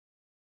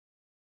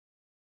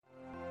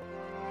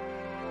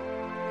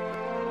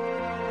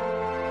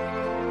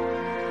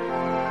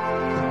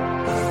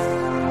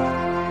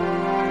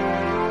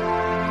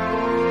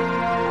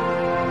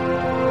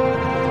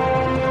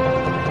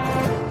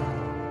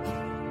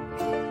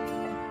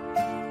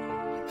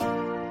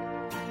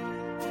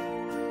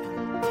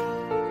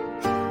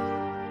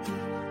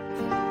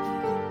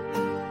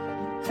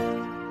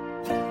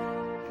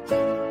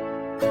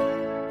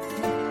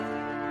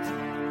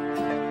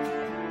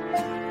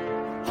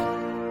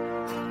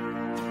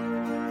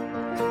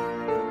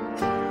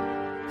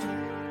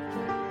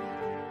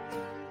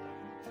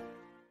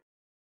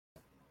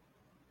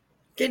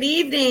Good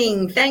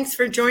evening. Thanks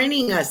for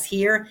joining us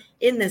here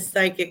in the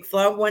Psychic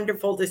Flow.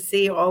 Wonderful to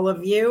see all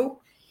of you.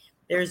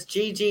 There's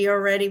Gigi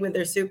already with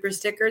her super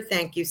sticker.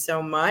 Thank you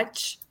so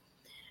much.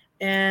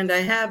 And I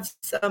have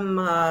some,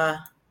 I'll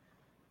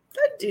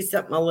do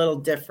something a little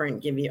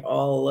different, give you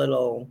all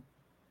a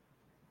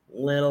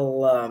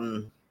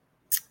little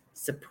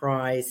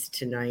surprise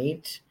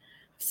tonight.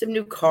 Some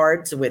new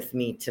cards with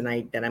me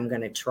tonight that I'm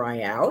going to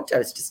try out. I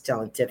was just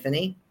telling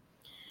Tiffany.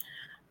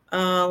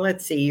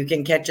 Let's see. You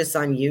can catch us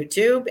on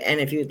YouTube. And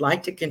if you'd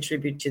like to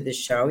contribute to the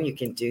show, you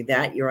can do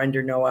that. You're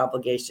under no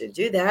obligation to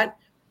do that.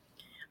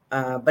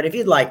 But if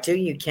you'd like to,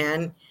 you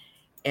can.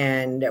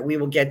 And we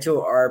will get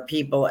to our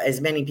people,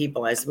 as many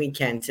people as we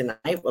can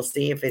tonight. We'll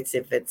see if it's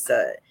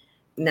a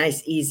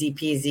nice, easy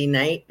peasy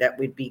night. That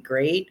would be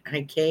great.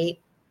 Hi,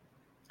 Kate.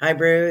 Hi,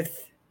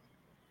 Ruth.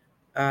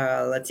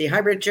 Let's see. Hi,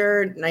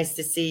 Richard. Nice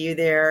to see you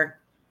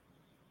there.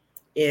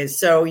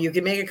 So you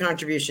can make a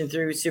contribution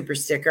through Super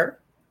Sticker.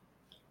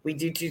 We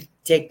do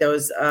take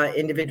those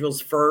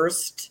individuals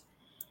first,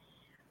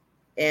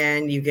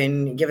 and you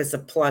can give us a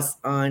plus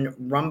on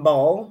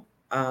Rumble.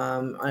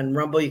 On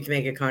Rumble, you can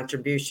make a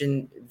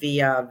contribution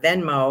via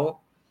Venmo,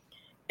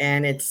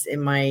 and it's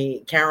in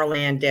my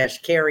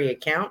Carol-Ann-Carey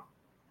account.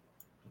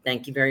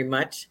 Thank you very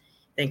much.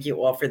 Thank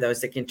you all for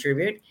those that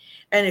contribute.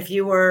 And if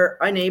you are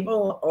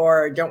unable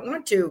or don't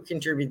want to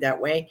contribute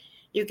that way,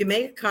 you can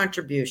make a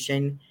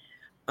contribution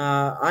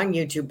on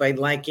YouTube by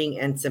liking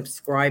and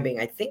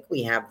subscribing. I think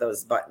we have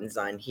those buttons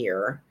on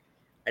here.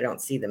 I don't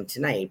see them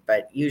tonight,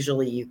 but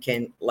usually you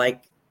can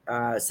like,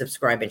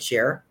 subscribe, and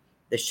share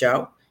the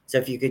show. So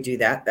if you could do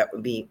that, that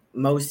would be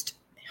most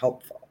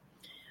helpful.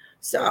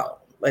 So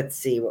let's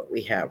see what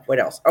we have. What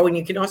else? Oh, and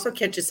you can also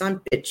catch us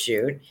on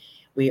BitChute.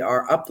 We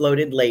are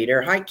uploaded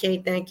later. Hi,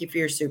 Kate. Thank you for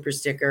your super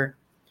sticker.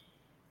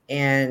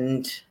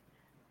 And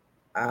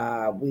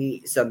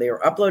so they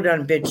were uploaded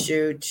on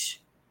BitChute.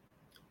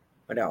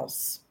 What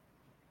else?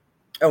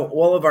 Oh,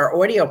 all of our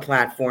audio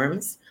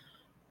platforms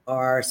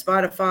are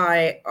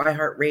Spotify,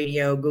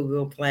 iHeartRadio,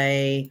 Google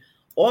Play,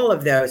 all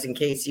of those, in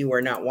case you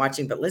are not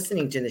watching but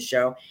listening to the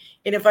show.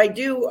 And if I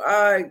do,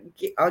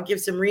 I'll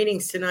give some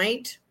readings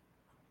tonight.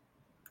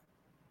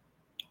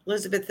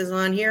 Elizabeth is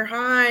on here.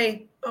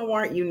 Hi. Oh,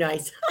 aren't you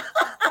nice?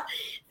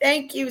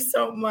 Thank you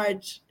so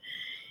much.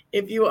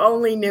 If you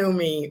only knew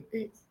me,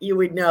 you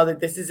would know that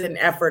this is an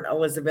effort,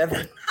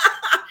 Elizabeth.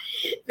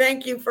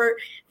 Thank you for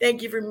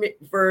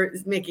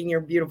making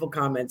your beautiful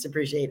comments.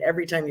 Appreciate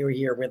every time you were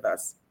here with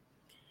us.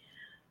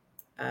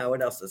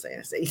 What else was I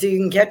going to say? So you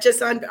can catch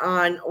us on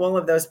all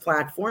of those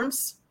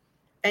platforms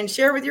and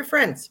share with your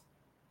friends.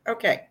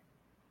 Okay.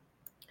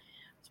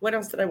 So what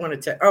else did I want to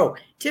tell? Oh,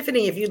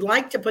 Tiffany, if you'd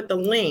like to put the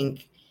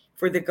link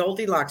for the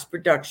Goldilocks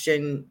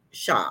production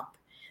shop,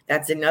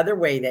 that's another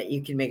way that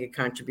you can make a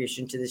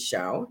contribution to the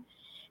show.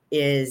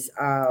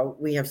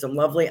 We have some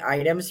lovely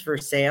items for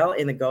sale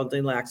in the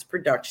Goldilocks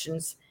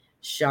Productions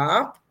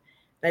shop.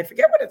 And I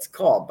forget what it's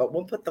called, but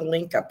we'll put the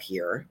link up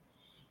here.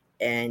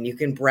 And you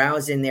can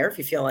browse in there if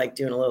you feel like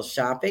doing a little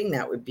shopping.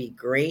 That would be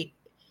great.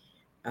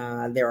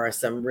 There are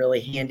some really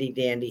handy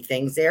dandy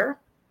things there.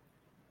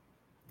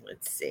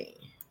 Let's see.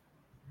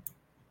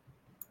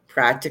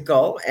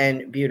 Practical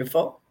and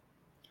beautiful.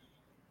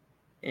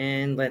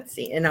 And let's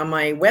see. And on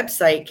my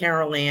website,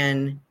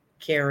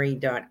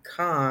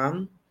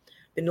 Carol-Ann-Carey.com,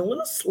 been a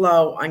little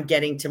slow on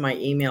getting to my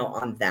email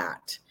on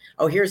that.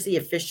 Oh, here's the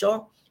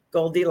official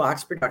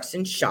Goldilocks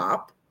Production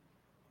shop.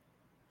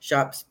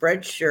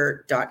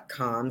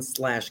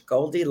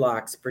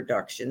 Shopspreadshirt.com/Goldilocks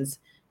Productions.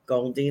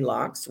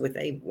 Goldilocks with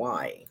a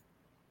Y.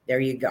 There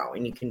you go.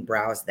 And you can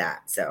browse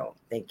that. So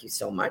thank you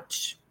so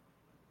much.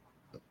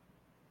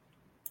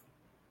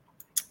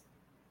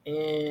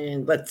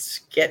 And let's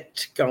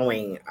get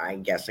going, I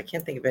guess. I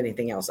can't think of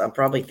anything else. I'll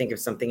probably think of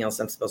something else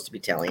I'm supposed to be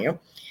telling you.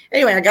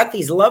 Anyway, I got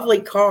these lovely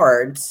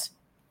cards.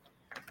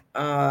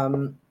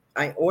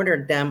 I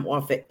ordered them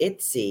off of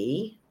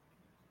Etsy.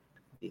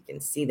 You can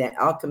see that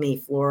Alchemy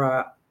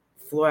Flower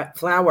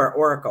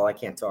Oracle. I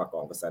can't talk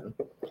all of a sudden.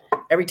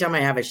 Every time I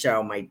have a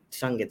show, my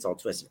tongue gets all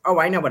twisted. Oh,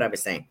 I know what I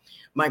was saying.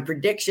 My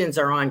predictions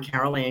are on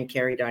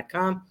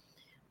Carol-Ann-Carey.com.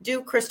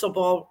 Do crystal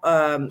ball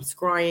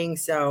scrying,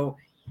 so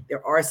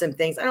there are some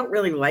things. I don't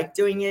really like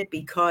doing it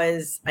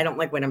because I don't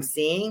like what I'm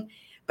seeing.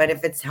 But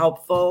if it's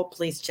helpful,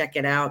 please check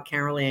it out,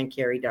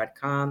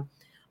 Carol-Ann-Carey.com,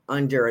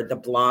 under the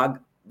blog,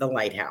 The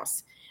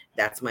Lighthouse.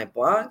 That's my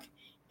blog,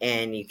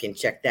 and you can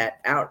check that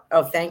out.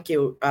 Oh, thank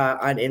you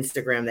on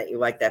Instagram that you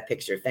like that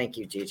picture. Thank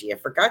you, Gigi. I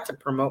forgot to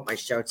promote my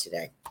show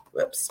today.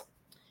 Whoops.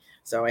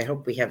 So I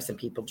hope we have some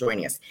people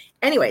joining us.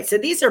 Anyway, so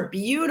these are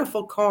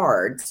beautiful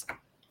cards.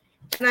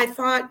 And I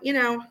thought,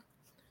 I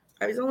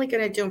was only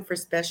going to do them for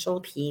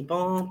special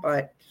people,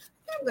 but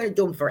I'm going to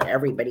do them for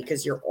everybody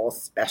because you're all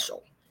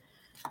special.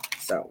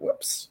 So,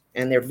 whoops.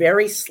 And they're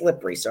very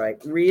slippery, so I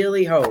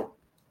really hope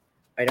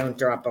I don't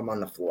drop them on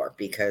the floor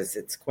because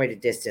it's quite a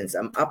distance.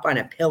 I'm up on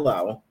a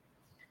pillow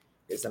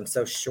because I'm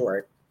so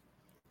short.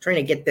 I'm trying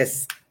to get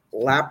this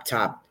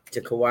laptop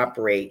to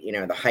cooperate,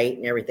 the height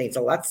and everything. It's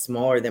a lot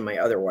smaller than my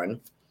other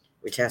one,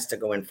 which has to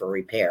go in for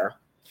repair.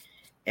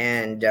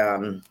 And,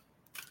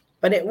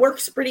 but it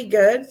works pretty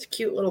good. It's a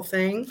cute little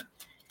thing,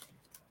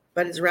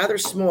 but it's rather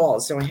small.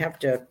 So I have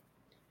to,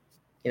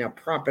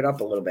 prop it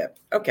up a little bit.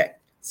 Okay.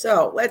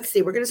 So let's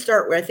see. We're going to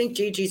start with, I think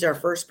Gigi's our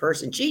first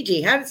person.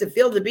 Gigi, how does it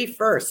feel to be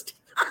first?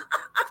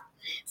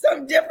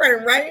 So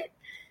different, right?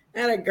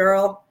 And a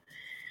girl.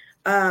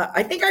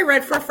 I think I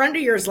read for a friend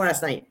of yours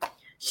last night.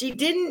 She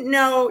didn't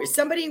know,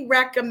 somebody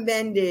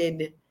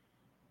recommended,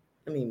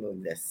 let me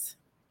move this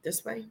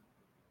way.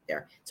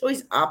 There. It's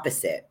always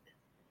opposite.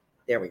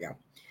 There we go.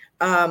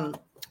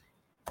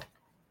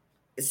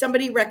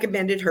 Somebody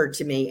recommended her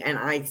to me, and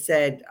I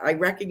said, I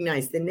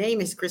recognize the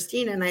name is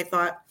Christina, and I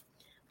thought,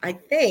 I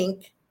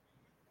think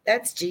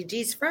that's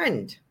Gigi's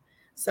friend.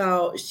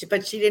 So,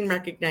 but she didn't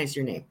recognize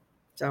your name.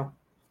 So,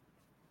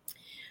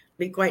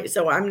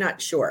 so I'm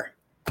not sure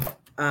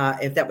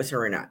if that was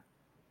her or not.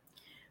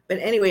 But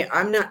anyway,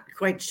 I'm not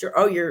quite sure.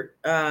 Oh, you're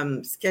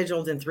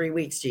scheduled in 3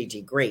 weeks,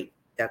 Gigi. Great.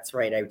 That's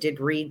right. I did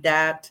read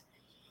that,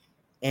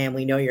 and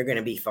we know you're going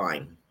to be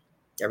fine.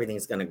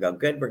 Everything's going to go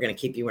good. We're going to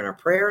keep you in our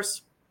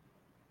prayers.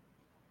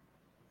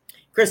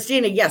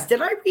 Christina, yes.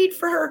 Did I read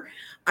for her?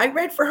 I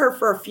read for her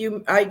for a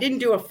few. I didn't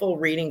do a full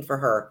reading for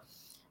her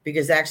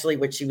because actually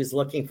what she was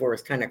looking for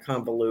was kind of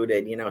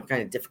convoluted,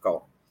 kind of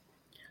difficult.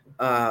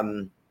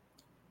 So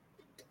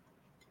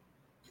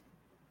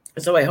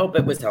I hope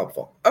it was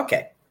helpful.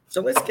 Okay,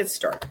 so let's get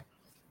started.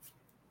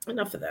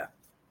 Enough of that.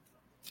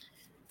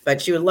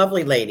 But she was a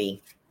lovely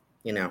lady.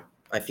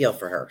 I feel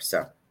for her.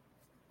 So,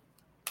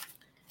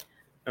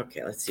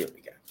 okay, let's see what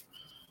we got.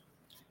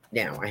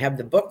 Now, I have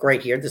the book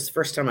right here. This is the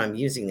first time I'm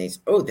using these.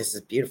 Oh, this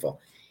is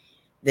beautiful.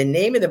 The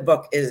name of the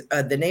book is,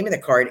 the name of the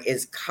card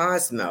is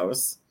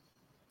Cosmos,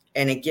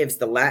 and it gives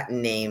the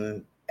Latin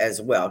name as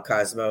well,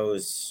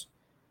 Cosmos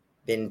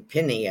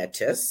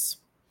Binpiniatus,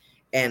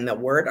 and the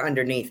word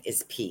underneath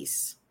is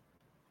peace.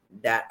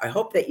 That I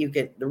hope that you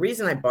get. The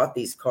reason I bought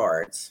these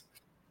cards,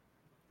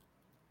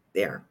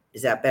 there,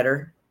 is that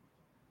better?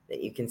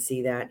 That you can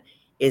see that?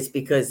 Is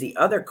because the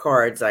other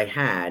cards I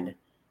had,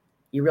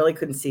 you really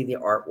couldn't see the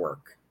artwork.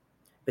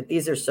 But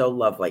these are so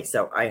lovely.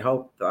 So I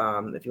hope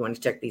if you want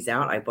to check these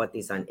out, I bought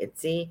these on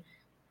Etsy,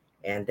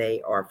 and they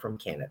are from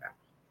Canada.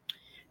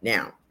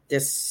 Now,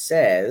 this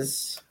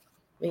says,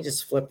 let me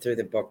just flip through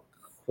the book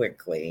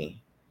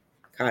quickly.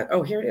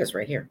 Oh, here it is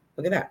right here.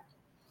 Look at that.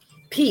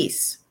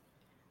 Peace.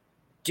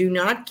 Do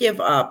not give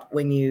up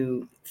when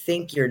you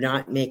think you're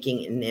not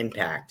making an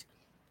impact.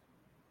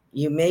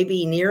 You may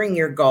be nearing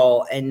your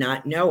goal and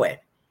not know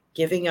it.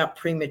 Giving up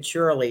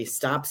prematurely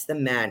stops the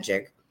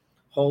magic.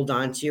 Hold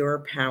on to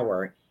your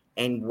power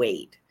and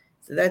wait.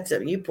 So that's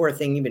you poor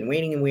thing. You've been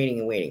waiting and waiting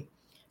and waiting.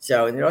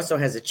 So, and it also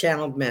has a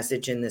channeled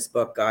message in this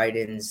book,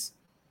 guidance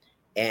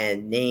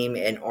and name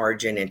and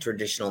origin and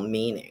traditional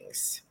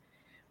meanings.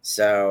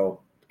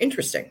 So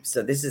interesting.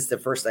 So this is the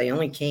first, I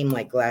only came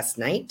like last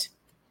night.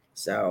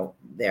 So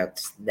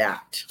that's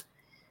that.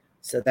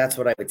 So that's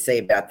what I would say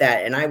about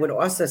that. And I would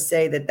also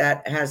say that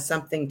that has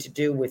something to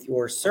do with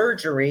your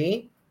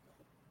surgery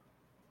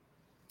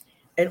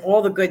and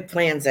all the good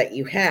plans that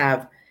you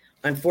have,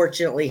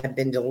 unfortunately, have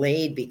been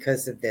delayed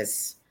because of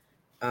this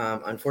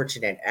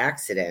unfortunate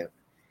accident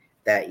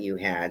that you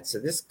had. So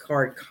this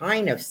card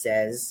kind of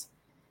says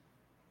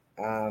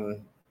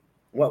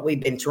what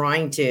we've been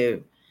trying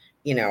to,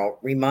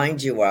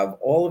 remind you of.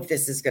 All of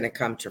this is going to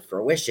come to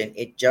fruition.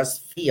 It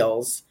just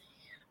feels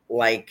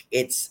like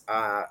it's,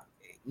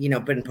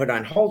 been put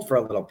on hold for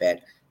a little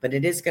bit, but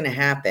it is going to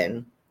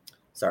happen.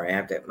 Sorry,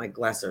 my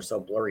glasses are so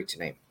blurry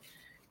tonight.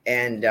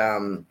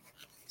 And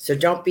so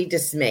don't be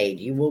dismayed.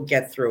 You will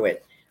get through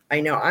it.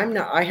 I know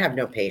I have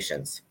no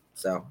patience.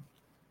 So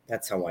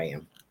that's how I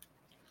am.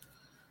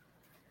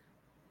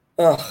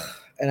 Oh,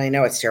 and I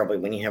know it's terrible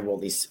when you have all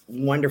these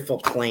wonderful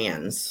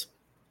plans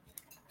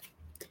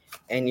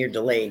and you're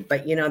delayed,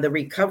 but the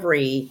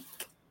recovery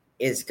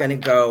is going to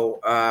go,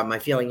 my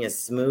feeling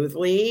is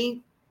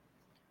smoothly.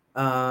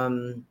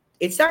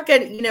 It's not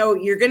good.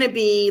 You're going to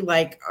be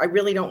like, I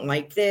really don't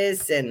like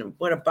this and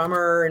what a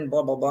bummer and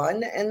blah, blah, blah.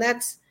 And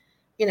that's,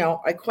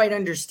 I quite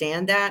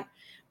understand that,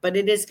 but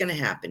it is going to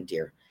happen,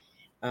 dear.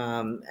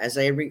 As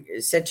I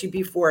said to you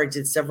before, I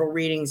did several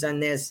readings on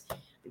this.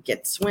 I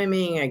get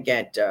swimming. I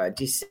get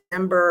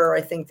December.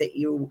 I think that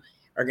you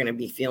are going to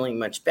be feeling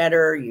much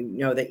better. You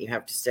know that you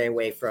have to stay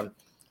away from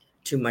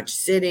too much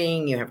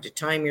sitting. You have to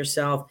time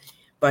yourself.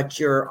 But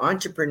your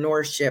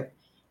entrepreneurship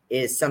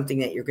is something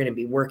that you're going to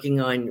be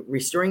working on,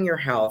 restoring your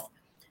health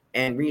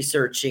and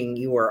researching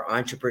your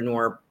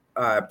entrepreneur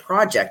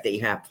project that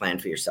you have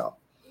planned for yourself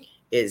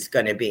is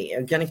going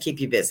to keep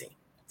you busy.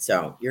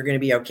 So you're going to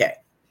be okay.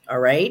 All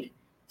right.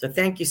 So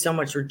thank you so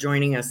much for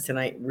joining us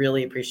tonight.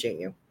 Really appreciate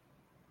you.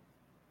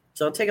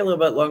 So I'll take a little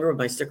bit longer with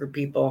my sticker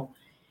people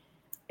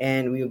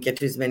and we will get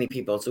to as many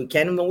people as we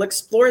can. And we'll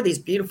explore these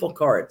beautiful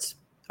cards.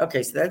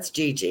 Okay. So that's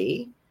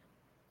Gigi.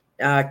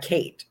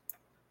 Kate.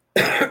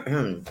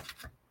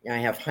 I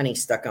have honey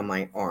stuck on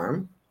my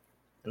arm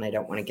and I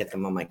don't want to get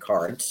them on my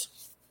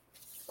cards.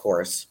 Of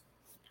course,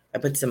 I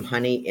put some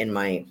honey in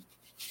my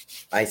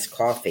iced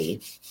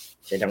coffee,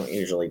 which I don't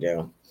usually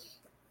do.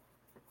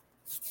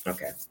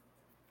 Okay,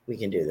 we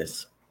can do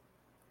this.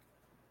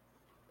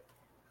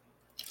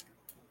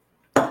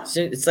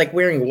 So it's like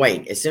wearing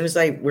white. As soon as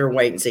I wear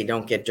white and say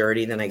don't get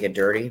dirty, then I get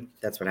dirty.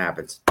 That's what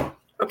happens.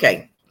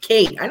 Okay,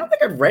 Kate, I don't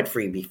think I've read for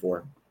you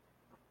before.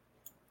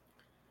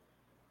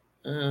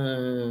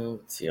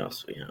 Let's see what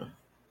else we have.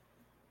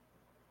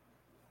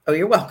 Oh,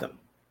 you're welcome.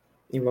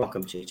 You're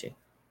welcome, Gigi.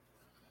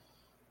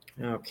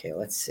 Okay,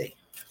 let's see.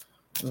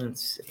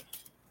 Let's see.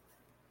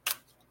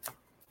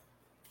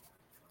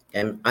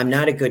 And I'm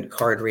not a good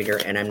card reader,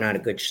 and I'm not a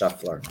good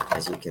shuffler,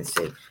 as you can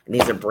see. And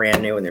these are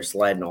brand new, and they're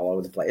sliding all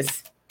over the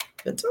place.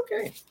 That's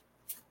okay.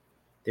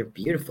 They're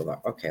beautiful,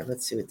 though. Okay,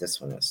 let's see what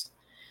this one is.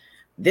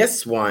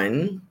 This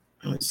one,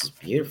 oh, this is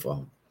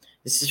beautiful.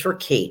 This is for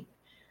Kate.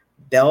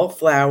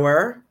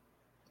 Bellflower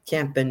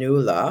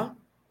Campanula,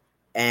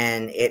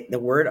 and the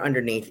word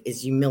underneath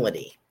is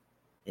humility.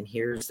 And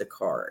here's the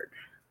card.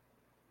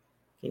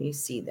 Can you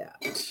see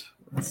that?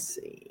 Let's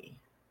see.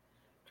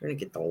 I'm trying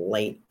to get the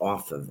light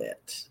off of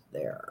it.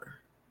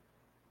 There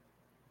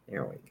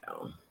we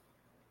go.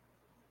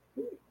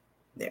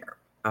 There.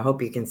 I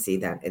hope you can see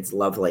that. It's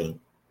lovely.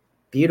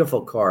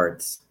 Beautiful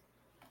cards.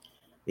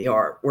 The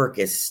artwork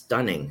is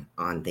stunning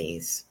on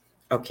these.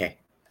 Okay.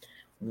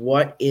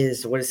 What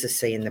does this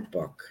say in the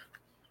book?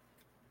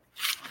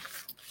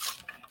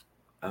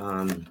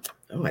 Oh,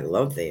 I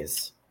love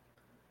these.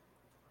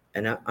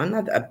 And I'm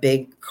not a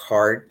big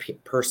card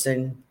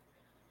person,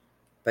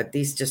 but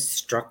these just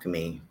struck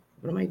me.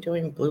 What am I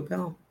doing?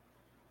 Bluebell?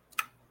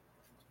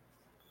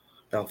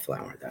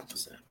 Bellflower, that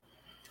was it.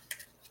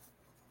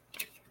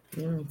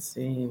 Let's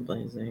see,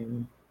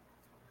 blazing.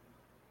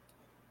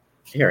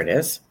 Here it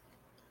is.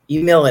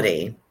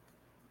 Humility.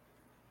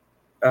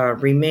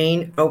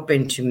 Remain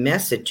open to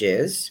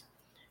messages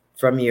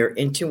from your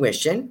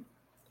intuition.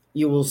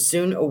 You will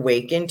soon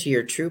awaken to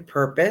your true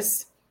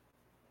purpose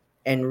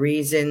and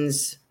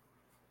reasons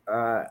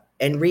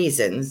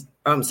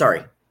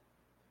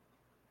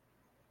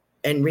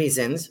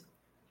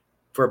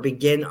for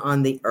begin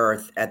on the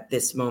earth at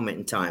this moment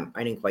in time.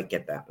 I didn't quite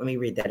get that. Let me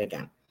read that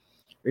again.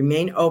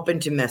 Remain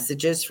open to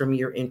messages from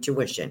your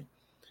intuition.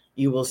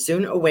 You will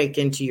soon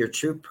awaken to your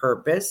true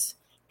purpose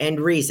and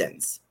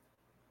reasons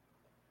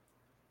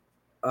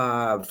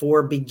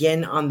for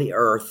begin on the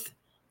earth.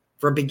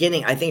 For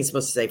beginning, I think it's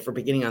supposed to say for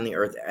beginning on the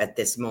earth at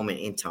this moment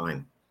in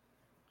time.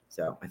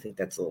 So I think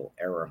that's a little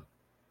error.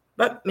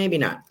 But maybe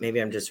not.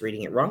 Maybe I'm just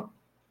reading it wrong.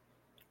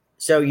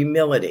 So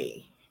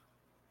humility.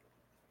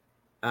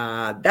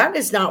 That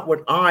is not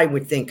what I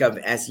would think of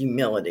as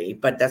humility,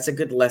 but that's a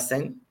good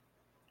lesson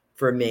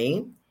for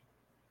me.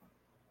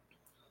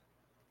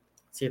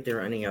 Let's see if there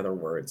are any other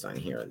words on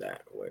here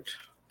that would.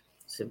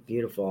 It's a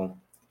beautiful.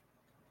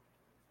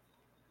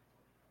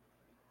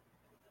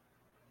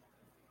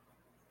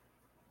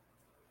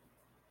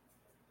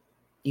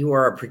 You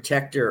are a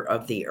protector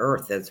of the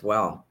earth as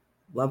well.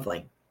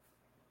 Lovely.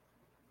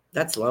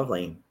 That's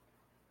lovely.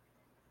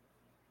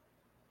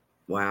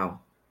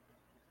 Wow.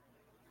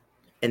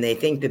 And they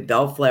think the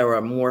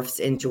bellflower morphs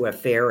into a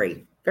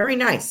fairy. Very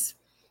nice.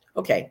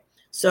 Okay.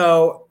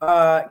 So,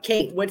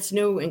 Kate, what's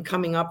new and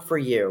coming up for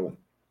you?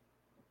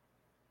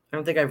 I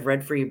don't think I've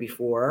read for you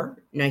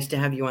before. Nice to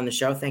have you on the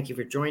show. Thank you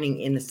for joining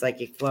in the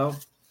Psychic Flow.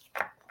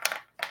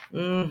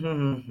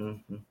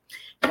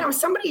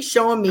 Somebody's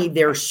showing me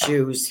their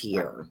shoes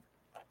here.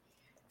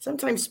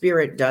 Sometimes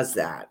Spirit does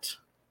that.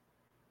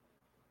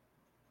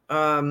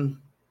 And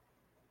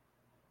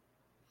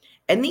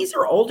these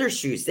are older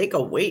shoes. They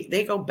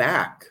go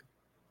back.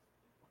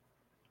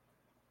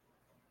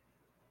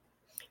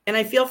 And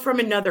I feel from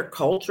another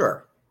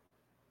culture,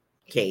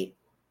 Kate,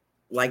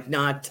 like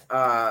not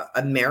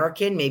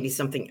American, maybe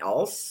something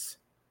else.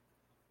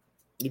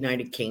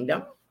 United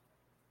Kingdom.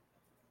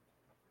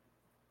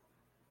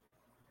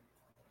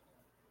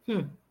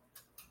 In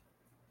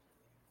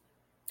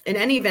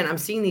any event, I'm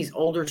seeing these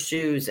older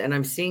shoes and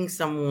I'm seeing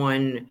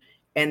someone,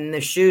 and the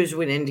shoes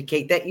would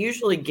indicate that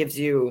usually gives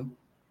you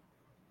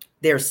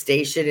their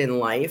station in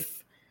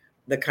life,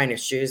 the kind of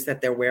shoes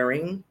that they're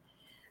wearing,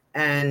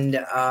 and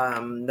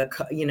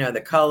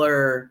the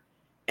color,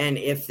 and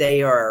if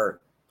they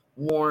are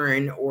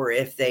worn or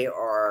if they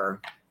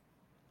are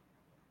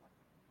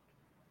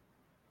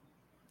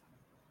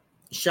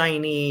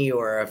shiny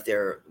or if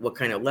they're what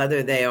kind of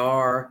leather they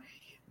are,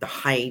 the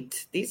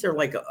height. These are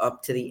like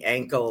up to the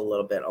ankle a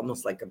little bit,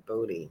 almost like a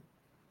bootie.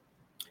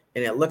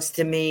 And it looks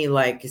to me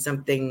like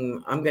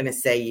something, I'm going to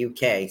say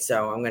UK.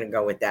 So I'm going to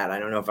go with that. I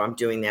don't know if I'm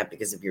doing that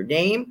because of your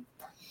name.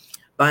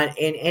 But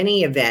in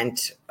any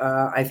event,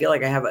 I feel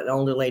like I have an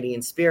older lady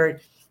in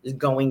spirit is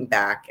going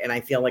back. And I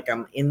feel like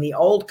I'm in the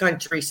old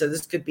country. So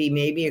this could be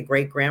maybe a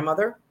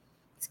great-grandmother.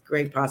 It's a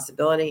great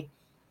possibility.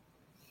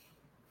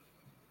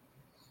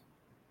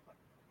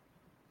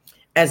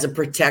 As a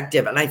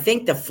protective. And I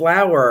think the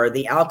flower,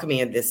 the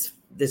alchemy of this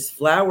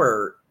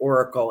flower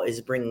oracle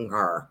is bringing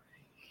her,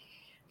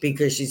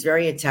 because she's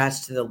very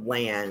attached to the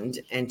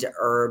land and to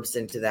herbs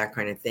and to that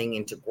kind of thing,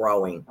 and to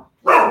growing things.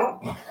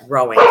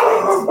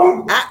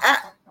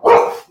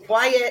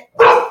 Quiet.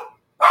 Oh,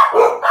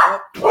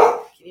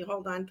 can you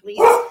hold on, please?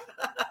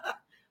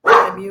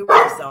 gotta mute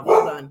myself.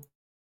 Hold on.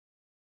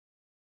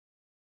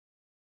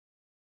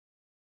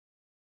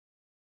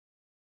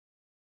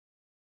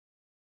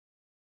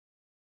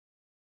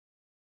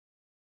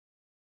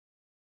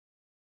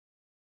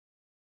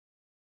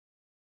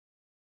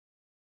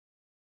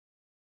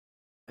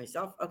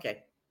 Myself?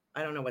 Okay.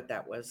 I don't know what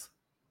that was.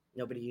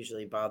 Nobody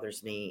usually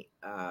bothers me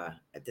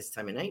at this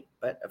time of night,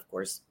 but of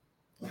course,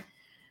 a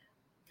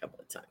couple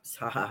of times.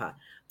 Ha ha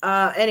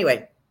ha.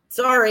 Anyway,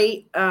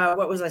 sorry.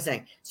 What was I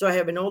saying? So I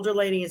have an older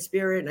lady in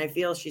spirit, and I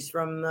feel she's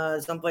from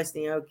someplace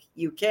in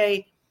the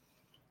UK.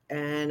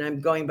 And I'm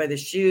going by the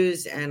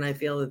shoes, and I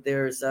feel that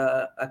there's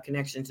a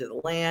connection to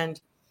the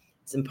land,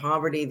 some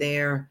poverty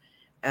there,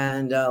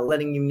 and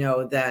letting you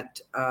know that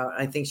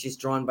I think she's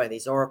drawn by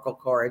these oracle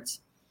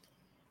cards.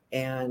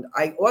 And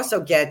I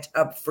also get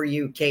up for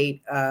you,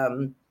 Kate.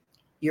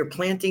 You're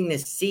planting the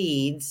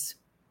seeds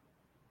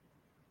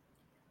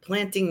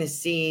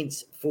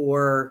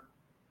for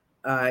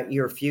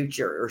your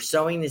future, or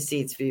sowing the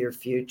seeds for your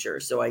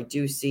future. So I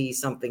do see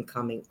something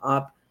coming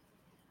up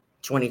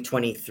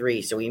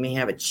 2023. So we may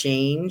have a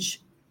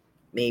change,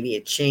 maybe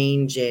a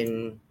change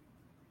in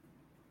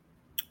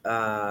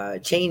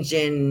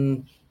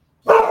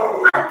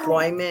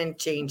employment,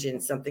 change in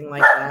something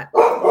like that.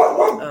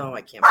 Oh,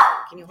 I can't.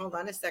 Can you hold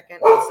on a second?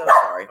 I'm so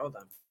sorry. Hold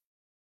on.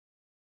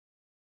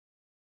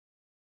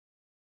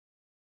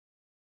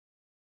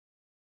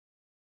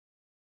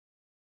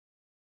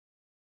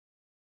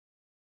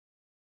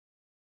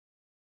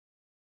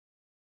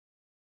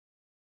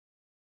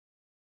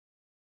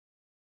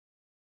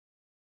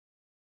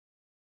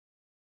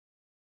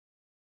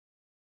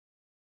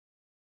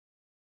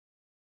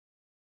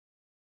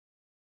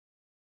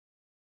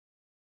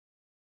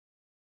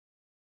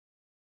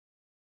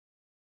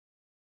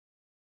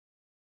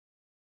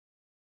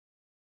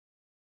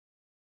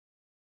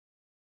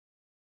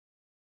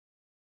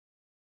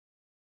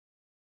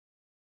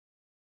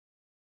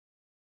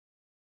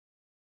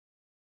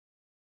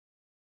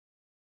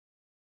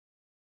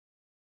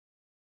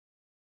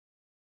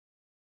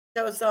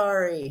 So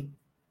sorry.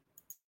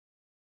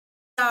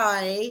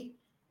 I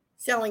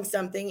selling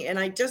something, and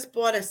I just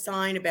bought a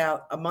sign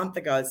about a month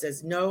ago. It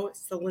says no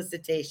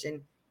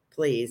solicitation,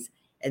 please.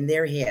 And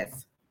there he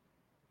is.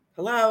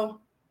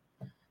 Hello.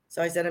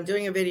 So I said, I'm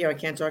doing a video. I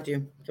can't talk to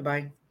you.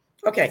 Goodbye.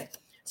 Okay.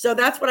 So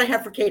that's what I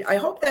have for Kate. I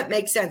hope that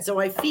makes sense. So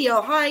I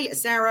feel, hi,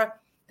 Sarah.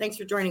 Thanks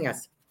for joining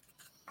us.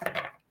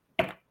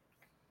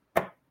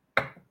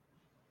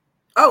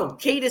 Oh,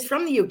 Kate is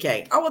from the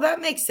UK. Oh, well,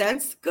 that makes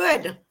sense.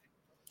 Good.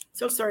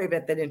 So sorry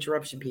about that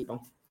interruption,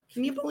 people.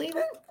 Can you believe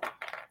it?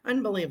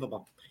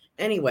 Unbelievable.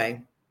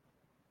 Anyway,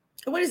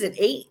 what is it?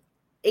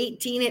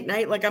 8:18 at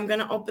night? Like I'm going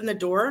to open the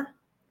door?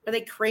 Are they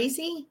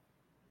crazy?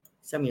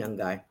 Some young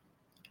guy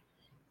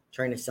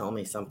trying to sell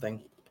me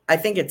something. I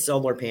think it's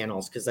solar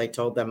panels because I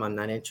told them I'm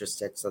not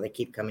interested. So they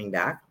keep coming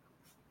back.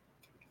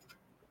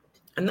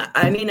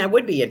 I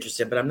would be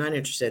interested, but I'm not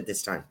interested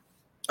this time.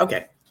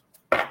 Okay.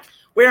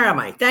 Where am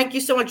I? Thank you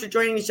so much for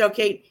joining the show,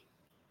 Kate.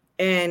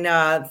 And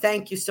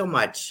thank you so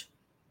much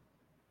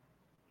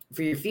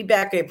for your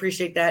feedback. I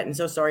appreciate that. And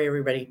so sorry,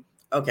 everybody.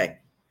 Okay.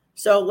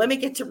 So let me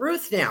get to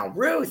Ruth now.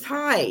 Ruth,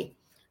 hi.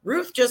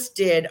 Ruth just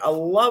did a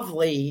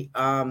lovely,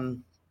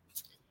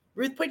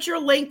 Ruth, put your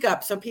link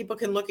up so people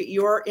can look at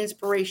your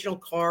inspirational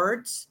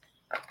cards.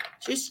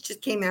 She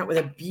just came out with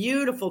a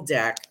beautiful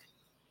deck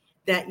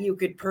that you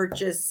could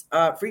purchase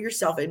for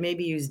yourself and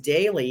maybe use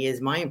daily is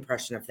my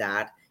impression of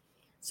that.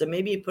 So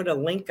maybe you put a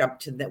link up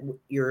to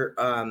your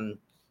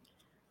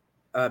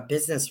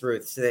business,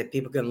 Ruth, so that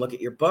people can look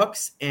at your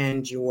books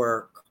and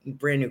your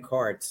brand new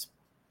cards.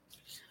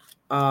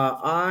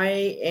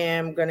 I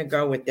am going to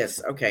go with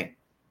this. Okay.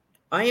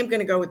 I am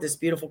going to go with this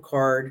beautiful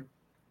card,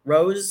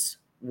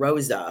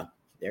 Rosa.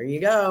 There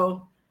you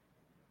go.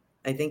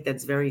 I think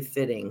that's very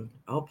fitting.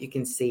 I hope you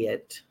can see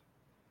it.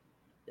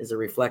 There's a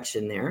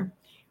reflection there.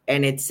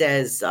 And it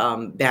says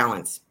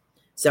balance.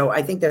 So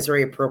I think that's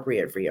very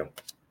appropriate for you.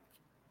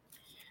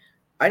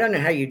 I don't know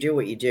how you do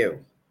what you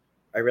do.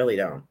 I really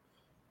don't.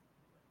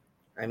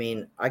 I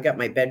mean, I got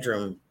my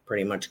bedroom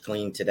pretty much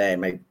clean today.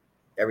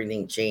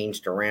 Everything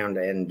changed around,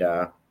 and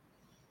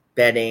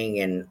bedding,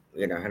 and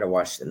how to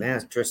wash the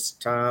mattress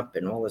top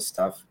and all this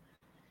stuff.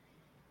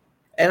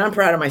 And I'm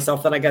proud of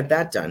myself that I got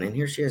that done. And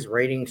here she is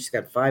writing. She's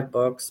got 5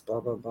 books, blah,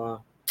 blah,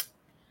 blah.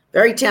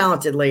 Very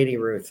talented lady,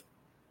 Ruth.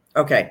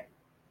 Okay.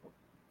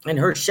 And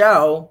her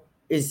show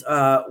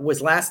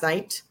was last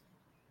night,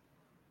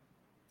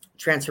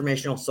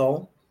 Transformational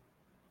Soul,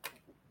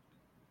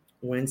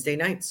 Wednesday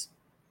nights.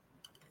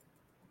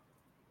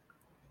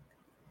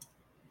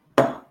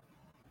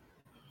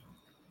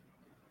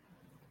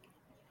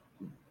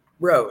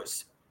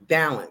 Rose,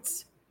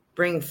 balance.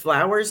 Bring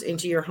flowers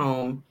into your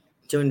home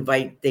to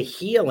invite the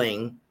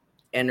healing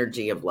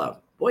energy of love.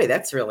 Boy,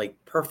 that's really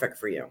perfect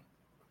for you.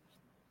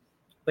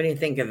 What do you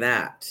think of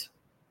that?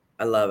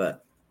 I love it.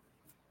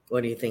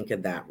 What do you think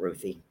of that,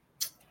 Ruthie?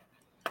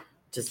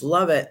 Just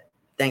love it.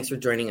 Thanks for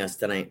joining us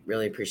tonight.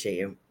 Really appreciate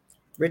you.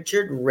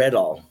 Richard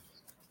Riddle.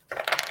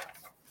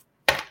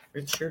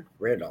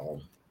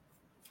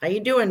 How you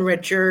doing,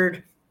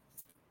 Richard?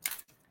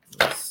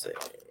 Let's see.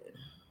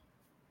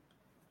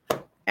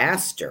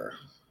 Aster.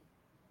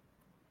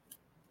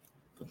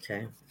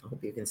 Okay, I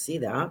hope you can see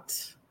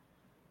that.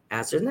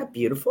 Aster, isn't that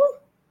beautiful?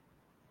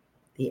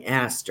 The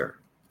Aster.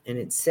 And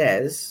it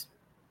says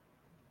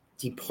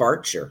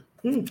departure.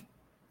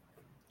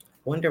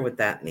 Wonder what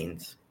that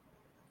means.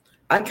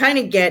 I kind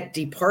of get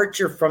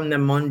departure from the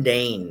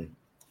mundane.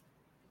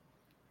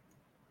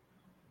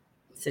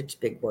 Such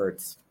big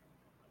words.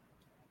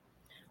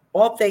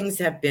 All things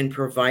have been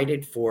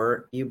provided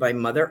for you by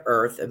Mother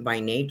Earth and by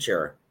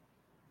nature.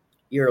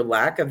 Your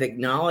lack of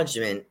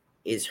acknowledgement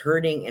is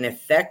hurting and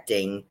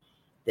affecting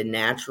the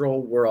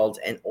natural world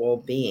and all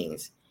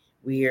beings.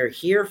 We are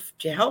here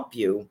to help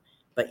you,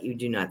 but you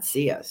do not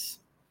see us.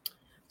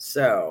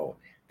 So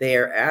they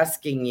are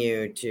asking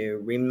you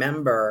to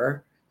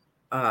remember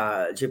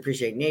to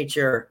appreciate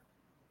nature,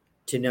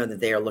 to know that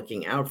they are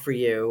looking out for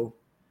you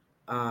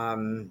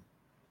and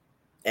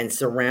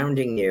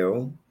surrounding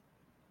you.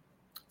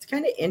 It's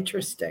kind of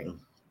interesting.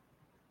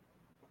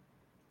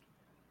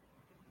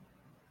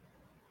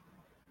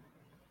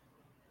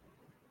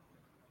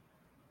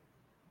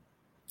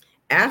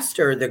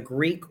 Aster, the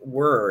Greek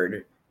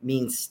word,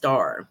 means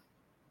star.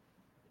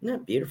 Isn't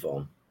that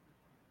beautiful?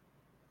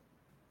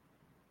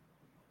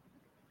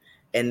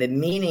 And the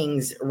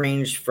meanings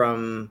range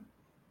from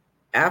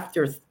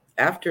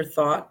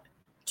afterthought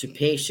to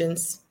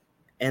patience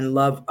and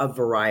love of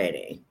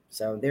variety.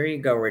 So there you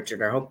go,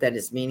 Richard. I hope that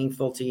is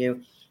meaningful to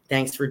you.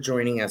 Thanks for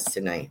joining us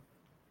tonight.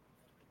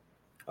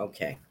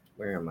 Okay,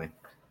 where am I?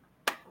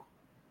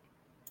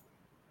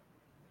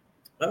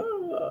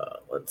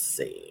 Let's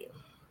see.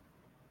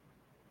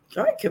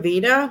 All right,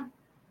 Kavita.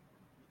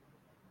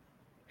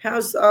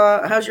 How's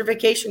your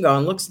vacation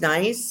going? Looks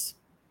nice.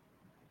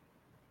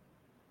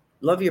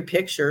 Love your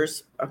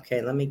pictures.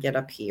 Okay, let me get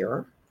up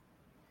here.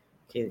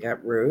 Okay, we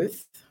got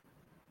Ruth.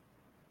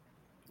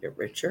 We got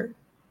Richard.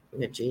 We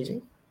got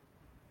Gigi.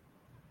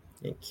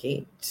 And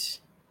Kate.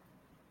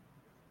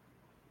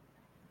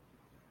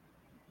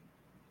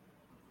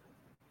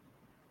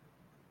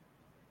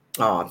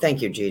 Oh,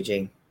 thank you,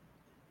 Gigi.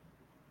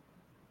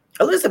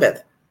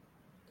 Elizabeth.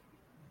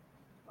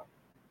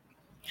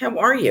 How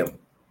are you?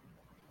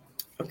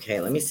 Okay,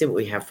 let me see what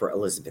we have for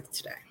Elizabeth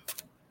today.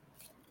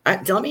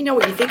 Let me know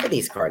what you think of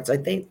these cards. I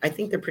think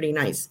they're pretty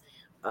nice.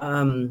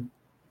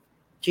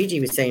 Gigi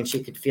was saying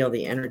she could feel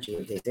the energy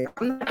of these.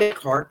 I'm not a big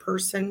card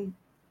person.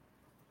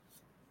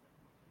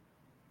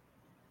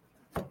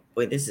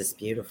 Boy, this is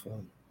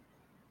beautiful.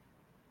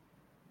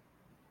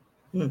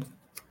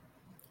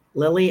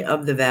 Lily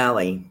of the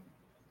Valley.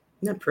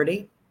 Isn't that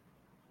pretty?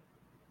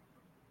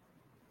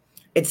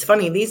 It's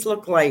funny. These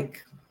look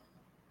like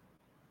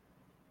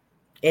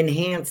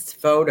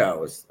enhanced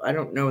photos. I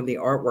don't know. The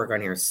artwork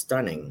on here is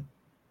stunning.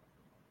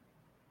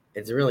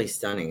 It's really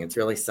stunning. It's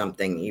really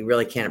something. You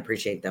really can't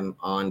appreciate them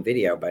on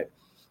video, but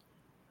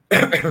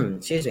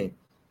excuse me.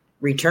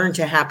 Return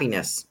to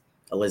happiness,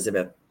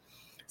 Elizabeth.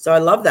 So I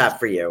love that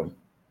for you.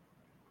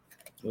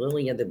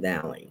 Lily of the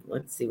Valley.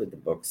 Let's see what the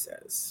book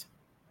says.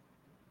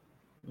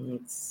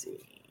 Let's see.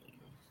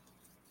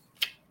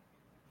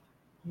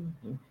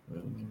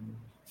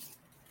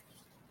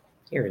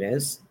 Here it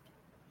is.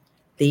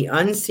 The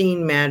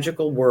unseen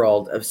magical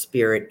world of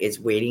spirit is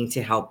waiting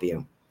to help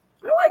you.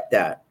 I like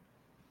that.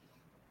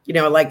 You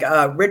know, like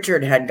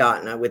Richard had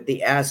gotten with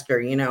the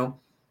Aster, you know,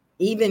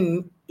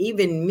 even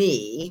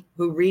me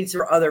who reads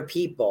for other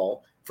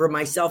people, for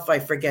myself, I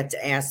forget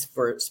to ask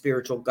for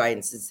spiritual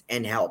guidance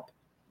and help.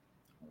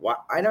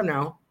 Well, I don't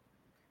know,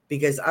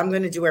 because I'm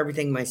going to do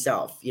everything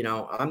myself. You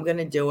know, I'm going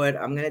to do it.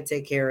 I'm going to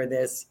take care of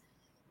this.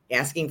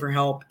 Asking for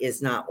help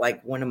is not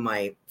like one of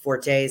my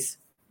fortes.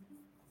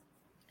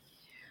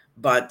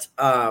 But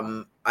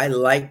I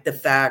like the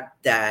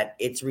fact that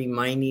it's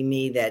reminding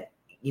me that,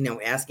 you know,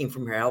 asking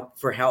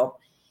for help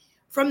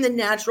from the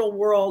natural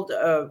world,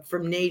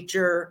 from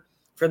nature,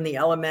 from the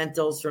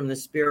elementals, from the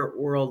spirit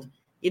world,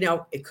 you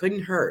know, it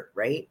couldn't hurt,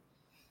 right?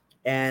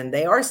 And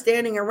they are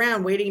standing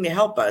around waiting to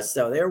help us.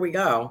 So there we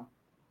go.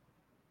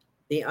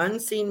 The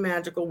unseen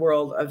magical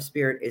world of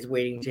spirit is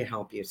waiting to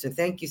help you. So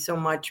thank you so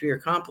much for your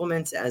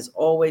compliments. As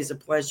always, a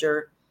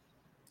pleasure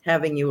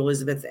having you,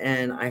 Elizabeth.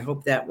 And I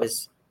hope that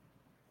was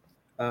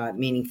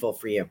meaningful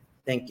for you.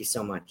 Thank you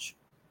so much.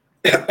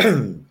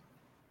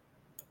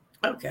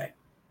 Okay.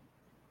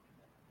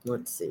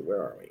 Let's see.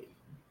 Where are we?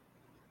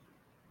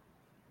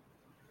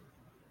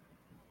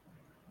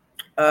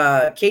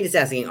 Kate is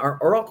asking, are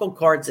oracle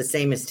cards the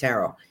same as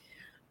tarot?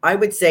 I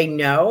would say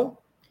no,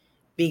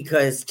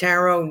 because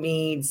tarot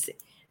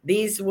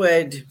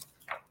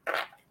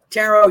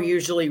tarot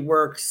usually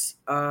works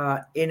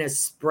in a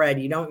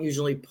spread. You don't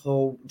usually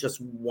pull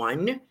just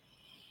one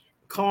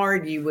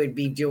card. You would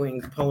be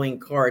pulling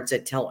cards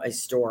that tell a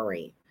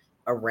story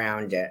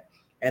around it.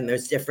 And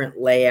there's different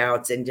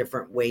layouts and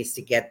different ways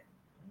to get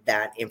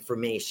that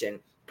information.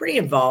 Pretty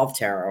involved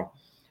tarot.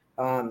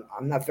 I'm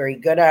not very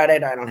good at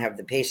it. I don't have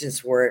the patience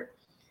for it.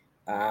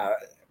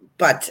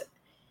 But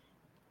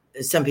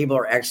some people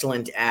are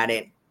excellent at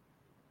it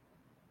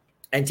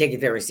and take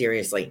it very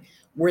seriously.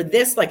 Were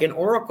this like an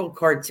oracle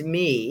card to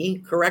me,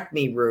 correct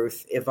me,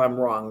 Ruth, if I'm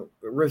wrong.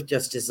 Ruth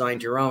just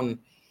designed her own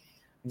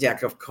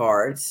deck of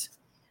cards,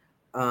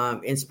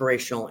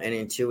 inspirational and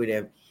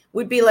intuitive,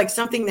 would be like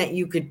something that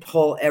you could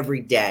pull every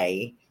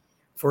day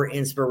for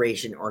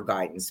inspiration or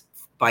guidance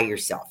by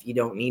yourself. You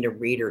don't need a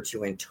reader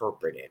to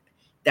interpret it.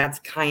 That's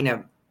kind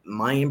of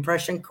my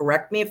impression.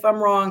 Correct me if I'm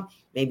wrong.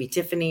 Maybe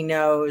Tiffany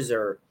knows,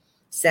 or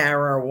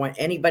Sarah, or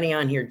anybody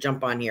on here,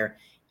 jump on here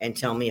and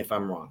tell me if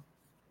I'm wrong.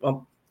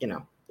 Well,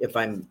 if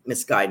I'm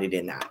misguided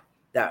in that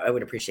I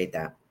would appreciate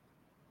that.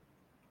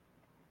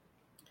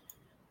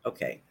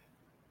 Okay.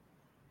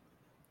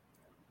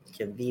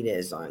 Kavita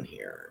is on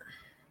here.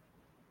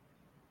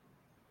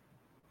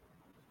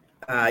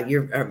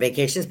 Our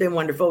vacation's been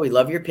wonderful. We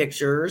love your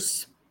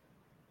pictures.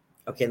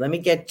 Okay, I'm going to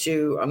get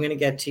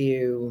to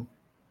you,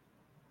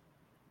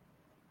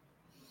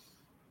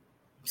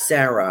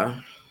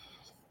 Sarah.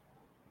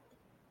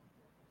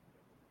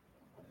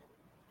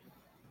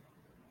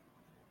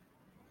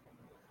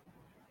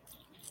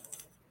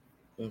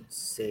 Let's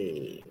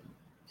see.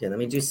 Okay, let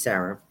me do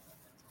Sarah.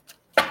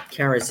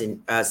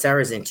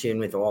 Sarah's in tune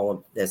with all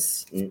of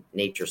this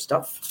nature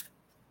stuff.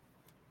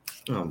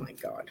 Oh my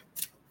God.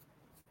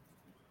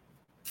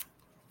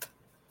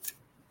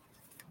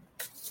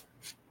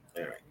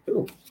 All right.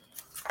 Ooh.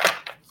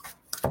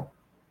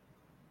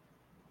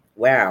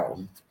 Wow.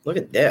 Look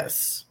at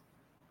this.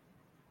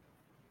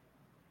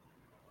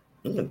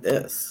 Look at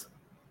this.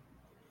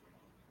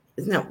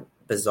 Isn't that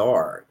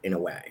bizarre in a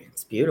way?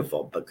 It's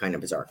beautiful, but kind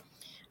of bizarre.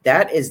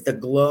 That is the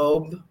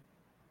globe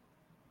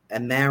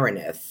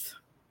Amaranth.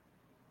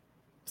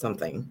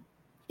 Something.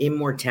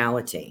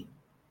 Immortality.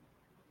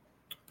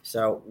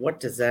 So what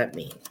does that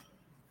mean?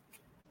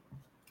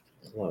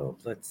 Globe.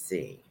 Let's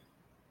see.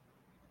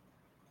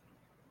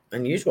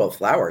 Unusual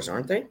flowers,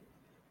 aren't they?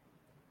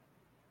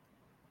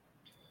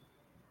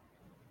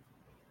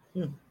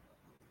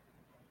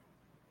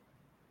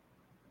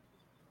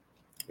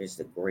 Here's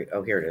the great.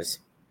 Oh, here it is.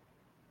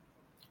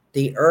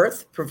 The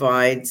earth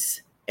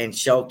provides and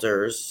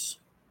shelters.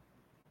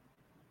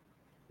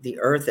 The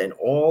earth and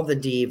all the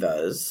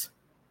devas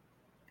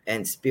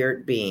and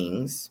spirit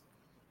beings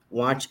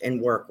watch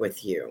and work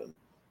with you.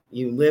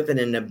 You live in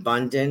an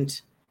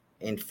abundant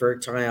and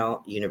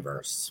fertile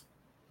universe.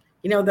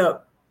 Who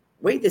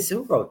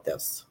wrote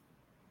this?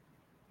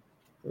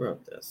 Who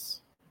wrote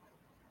this?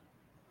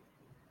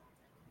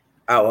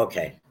 Oh,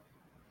 okay.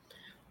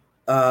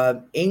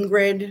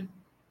 Ingrid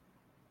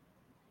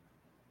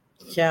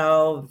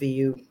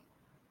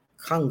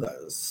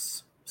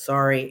Calviukungas.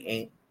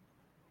 Sorry,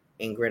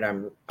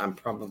 Ingrid, I'm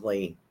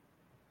probably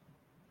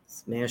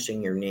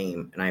smashing your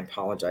name, and I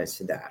apologize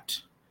for that.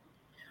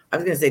 I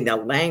was going to say the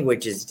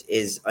language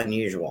is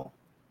unusual,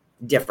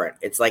 different.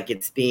 It's like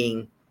it's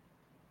being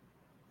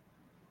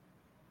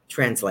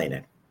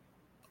translated.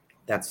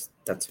 That's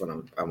what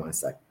I want to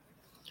say.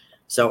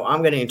 So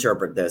I'm going to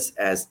interpret this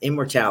as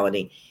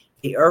immortality.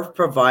 The earth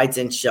provides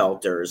and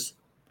shelters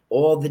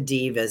all the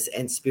devas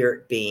and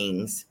spirit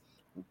beings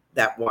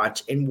that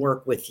watch and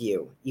work with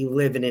you. You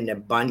live in an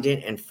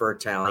abundant and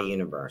fertile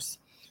universe.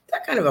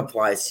 That kind of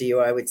applies to you,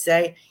 I would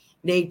say.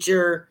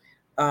 Nature,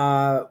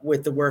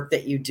 with the work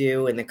that you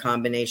do and the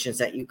combinations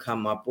that you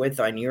come up with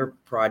on your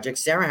project.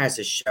 Sarah has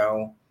a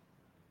show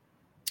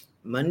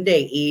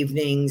Monday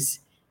evenings,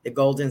 the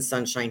Golden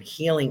Sunshine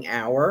Healing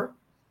Hour.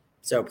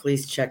 So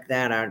please check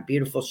that out.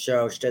 Beautiful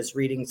show. She does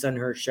readings on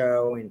her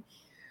show and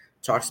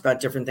talks about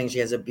different things. She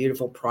has a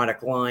beautiful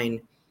product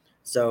line.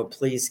 So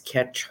please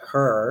catch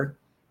her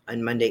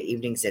on Monday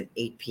evenings at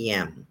 8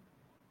 p.m.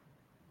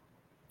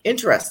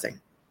 Interesting.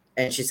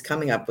 And she's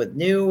coming up with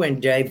new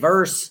and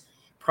diverse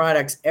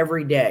products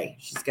every day.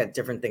 She's got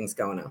different things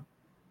going on.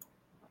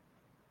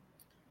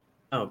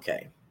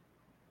 Okay.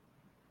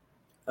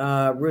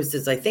 Ruth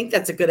says, I think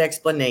that's a good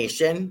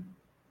explanation.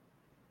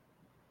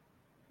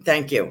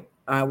 Thank you.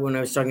 When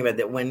I was talking about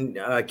that, when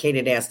Kate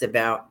had asked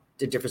about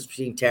the difference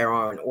between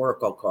tarot and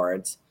oracle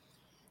cards,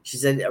 she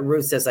said,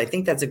 Ruth says, I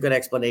think that's a good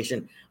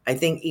explanation. I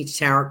think each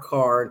tarot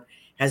card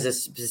has a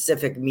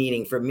specific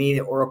meaning. For me,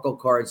 the oracle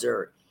cards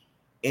are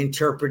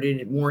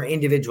interpreted more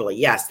individually.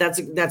 Yes,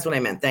 that's what I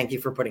meant. Thank you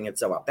for putting it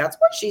so up. That's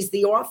why she's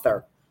the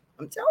author.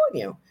 I'm telling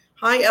you.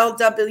 Hi,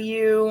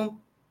 LW.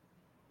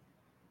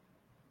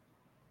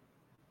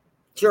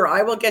 Sure,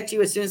 I will get to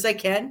you as soon as I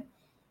can,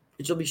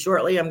 which will be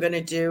shortly. I'm going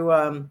to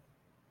do,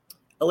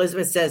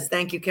 Elizabeth says,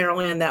 thank you,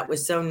 Carolyn. That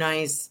was so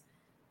nice.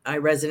 I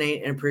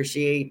resonate and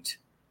appreciate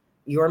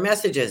your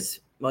messages.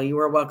 Well, you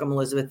are welcome,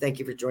 Elizabeth. Thank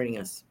you for joining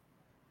us.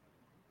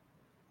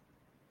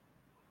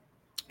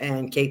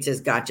 And Kate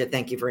says, gotcha.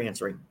 Thank you for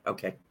answering.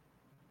 Okay.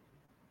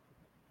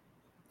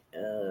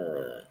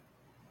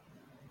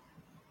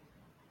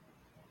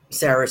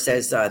 Sarah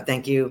says,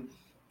 thank you,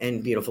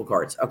 and beautiful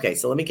cards. Okay,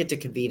 so let me get to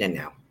Kavita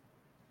now.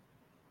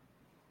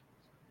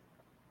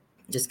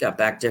 Just got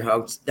back to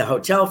the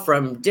hotel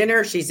from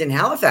dinner. She's in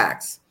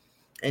Halifax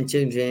and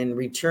tuned in,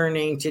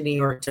 returning to New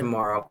York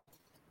tomorrow.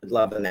 Would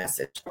love a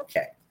message.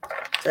 Okay.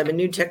 So I have a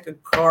new deck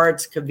of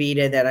cards,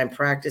 Kavita, that I'm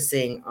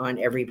practicing on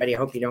everybody. I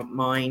hope you don't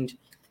mind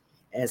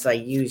as I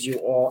use you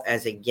all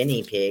as a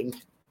guinea pig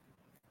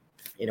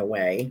in a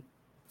way.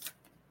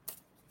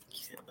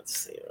 Okay, let's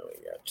see what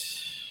we got.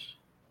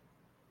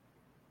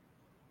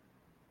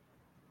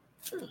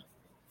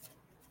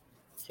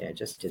 Okay, I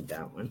just did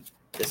that one.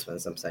 This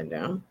one's upside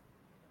down.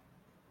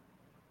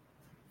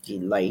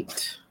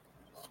 Delight.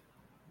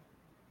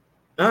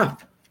 Ah,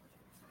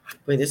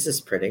 boy, this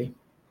is pretty.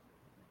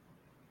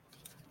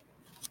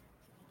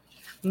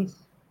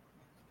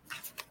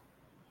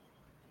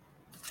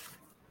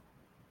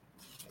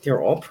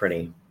 They're all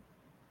pretty.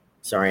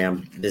 Sorry,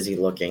 I'm busy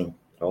looking.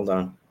 Hold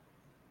on.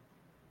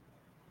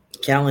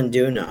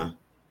 Calendula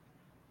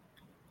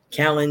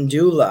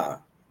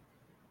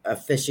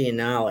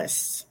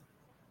officinalis.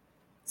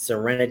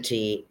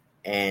 Serenity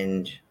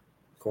and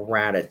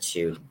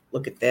gratitude.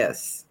 Look at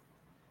this.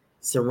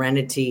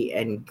 Serenity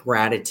and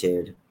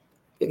gratitude.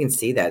 You can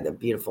see that, the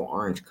beautiful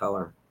orange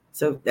color.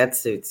 So that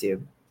suits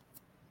you.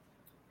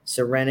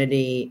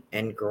 Serenity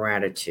and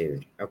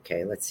gratitude.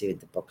 Okay, let's see what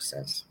the book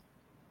says.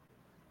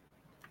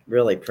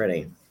 Really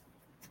pretty.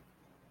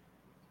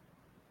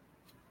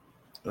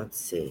 Let's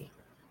see.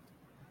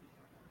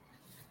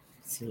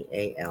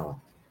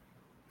 CAL.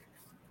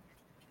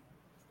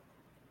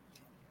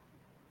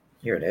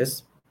 Here it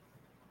is.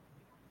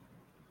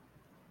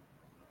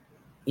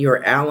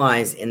 Your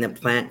allies in the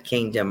plant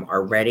kingdom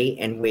are ready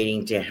and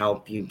waiting to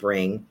help you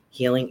bring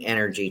healing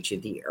energy to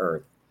the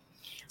earth.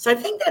 So I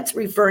think that's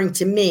referring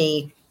to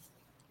me,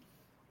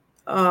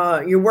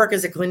 your work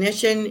as a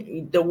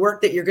clinician, the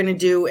work that you're going to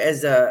do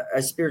as a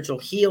spiritual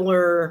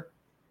healer,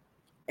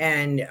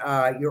 and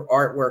your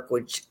artwork,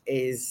 which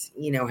is,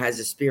 has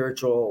a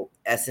spiritual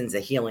essence, a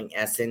healing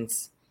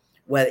essence.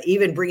 Well,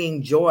 even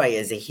bringing joy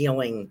is a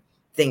healing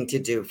thing to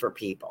do for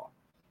people.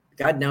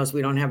 God knows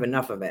we don't have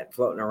enough of it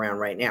floating around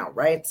right now,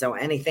 right? So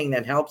anything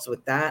that helps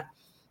with that,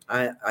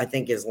 I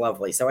think is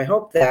lovely. So I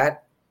hope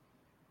that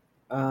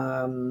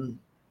that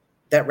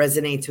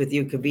resonates with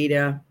you,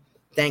 Kavita.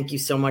 Thank you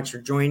so much for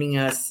joining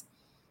us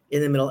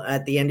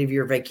at the end of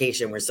your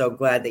vacation. We're so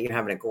glad that you're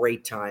having a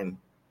great time.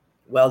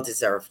 Well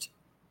deserved.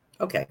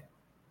 Okay.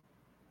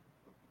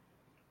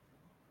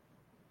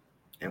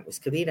 That was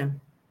Kavita.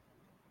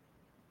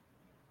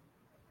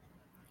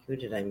 Who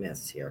did I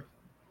miss here?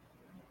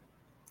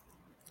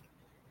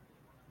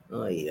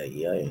 Ay,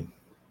 ay, ay.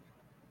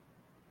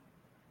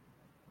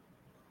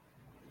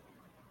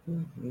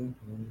 Mm-hmm.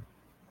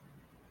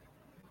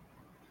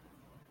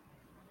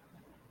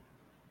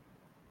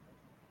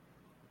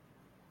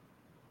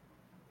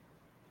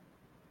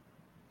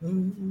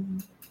 Mm-hmm.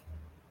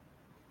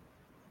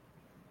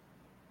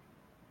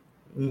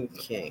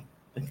 Okay.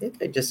 I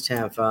think I just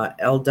have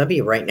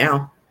LW right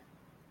now.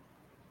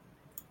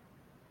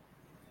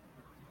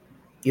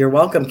 You're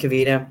welcome,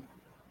 Kavita.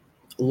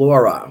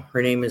 Laura.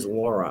 Her name is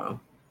Laura.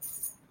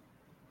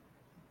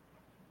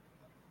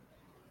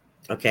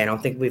 Okay, I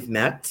don't think we've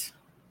met.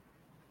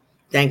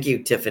 Thank you,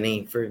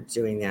 Tiffany, for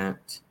doing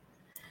that.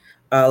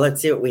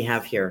 Let's see what we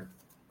have here.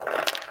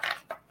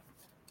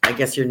 I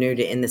guess you're new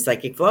to In the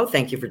Psychic Flow.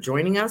 Thank you for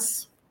joining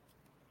us.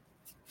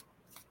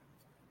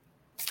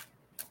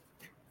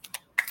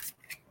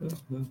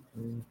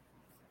 Mm-hmm.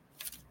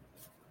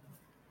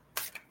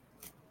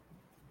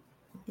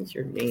 What's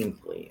your name,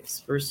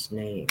 please? First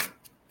name.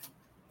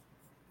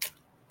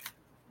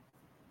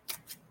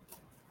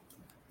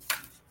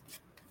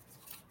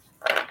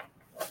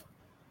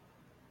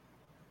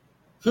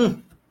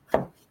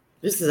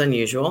 This is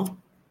unusual.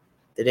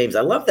 The names.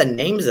 I love the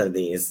names of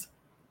these.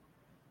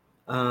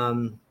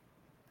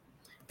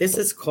 This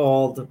is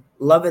called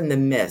Love in the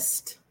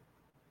Mist.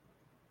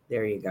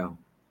 There you go.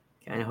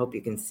 I hope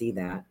you can see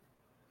that.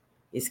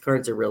 These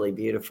cards are really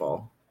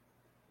beautiful.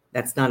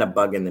 That's not a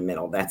bug in the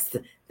middle. That's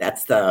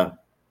the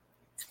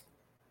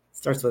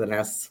starts with an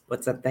S.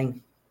 What's that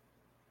thing?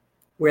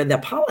 Where the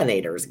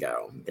pollinators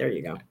go. There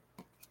you go.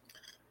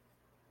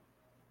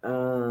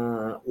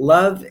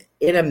 Love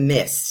in a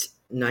Mist.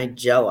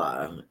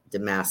 Nigella,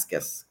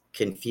 Damascus.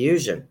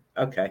 Confusion.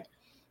 Okay.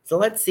 So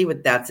let's see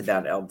what that's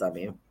about,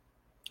 LW.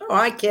 Oh,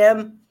 hi,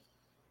 Kim.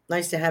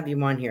 Nice to have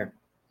you on here.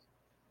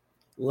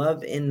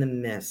 Love in the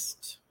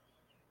Mist.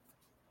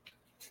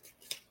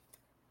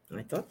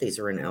 I thought these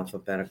were in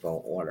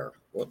alphabetical order.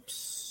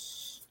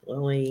 Whoops.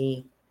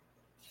 Lily.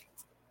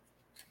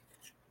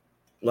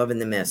 Love in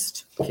the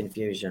Mist.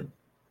 Confusion.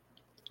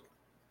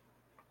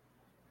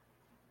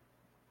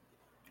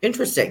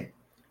 Interesting.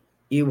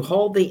 You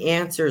hold the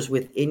answers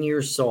within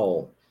your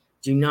soul.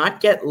 Do not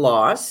get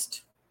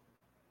lost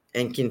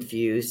and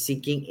confused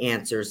seeking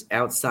answers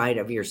outside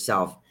of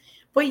yourself.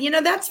 But,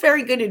 that's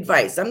very good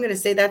advice. I'm going to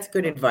say that's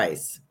good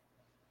advice.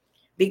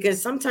 Because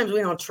sometimes we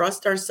don't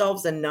trust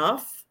ourselves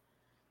enough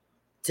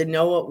to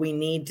know what we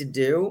need to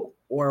do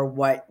or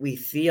what we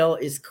feel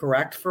is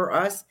correct for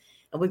us.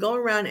 And we go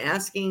around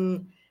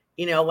asking,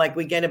 like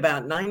we get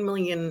about 9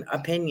 million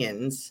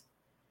opinions,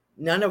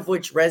 none of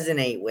which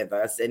resonate with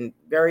us, and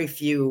very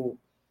few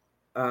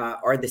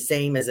are the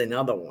same as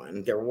another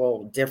one. They're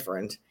all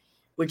different,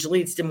 which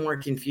leads to more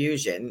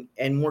confusion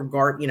and more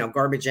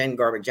garbage in,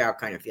 garbage out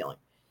kind of feeling.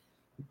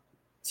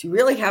 So you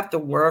really have to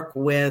work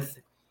with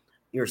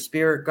your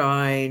spirit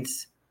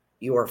guides,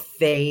 your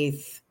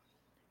faith,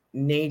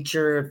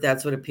 nature, if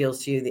that's what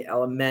appeals to you, the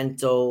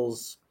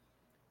elementals,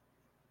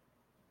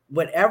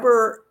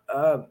 whatever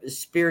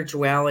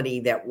spirituality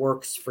that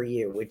works for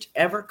you,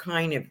 whichever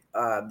kind of,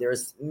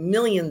 there's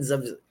millions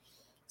of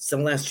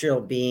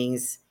celestial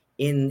beings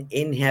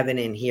in heaven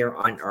and here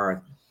on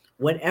earth.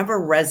 Whatever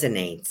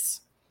resonates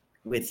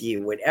with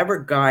you, whatever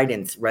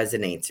guidance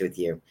resonates with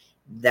you,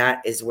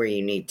 that is where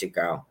you need to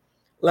go.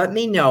 Let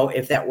me know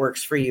if that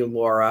works for you,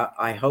 Laura.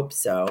 I hope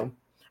so.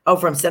 Oh,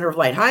 from Center of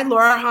Light. Hi,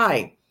 Laura.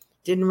 Hi.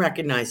 Didn't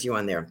recognize you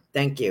on there.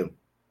 Thank you.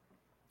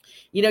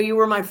 You know, you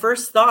were my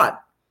first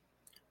thought.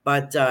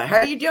 But how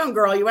are you doing,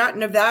 girl? You out in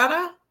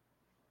Nevada?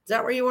 Is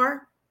that where you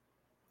are?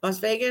 Las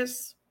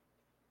Vegas?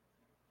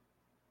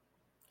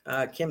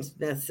 Kim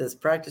Smith says,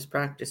 practice,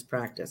 practice,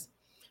 practice.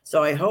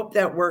 So I hope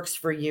that works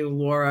for you,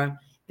 Laura.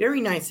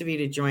 Very nice of you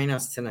to join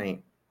us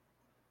tonight.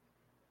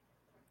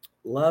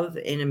 Love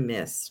in a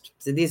Mist.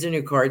 So these are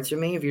new cards for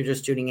me. If you're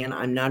just tuning in,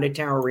 I'm not a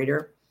tarot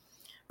reader,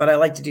 but I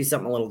like to do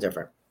something a little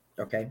different.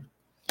 Okay.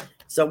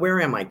 So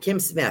where am I? Kim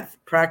Smith,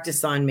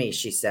 practice on me,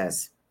 she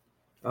says.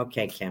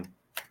 Okay, Kim.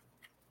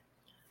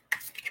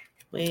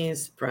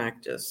 Please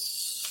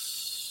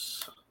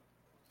practice.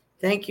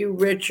 Thank you,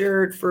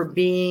 Richard, for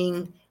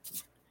being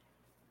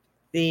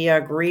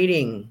the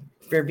greeting,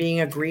 for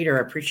being a greeter.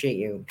 I appreciate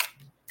you.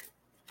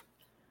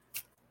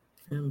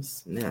 Kim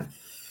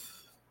Smith.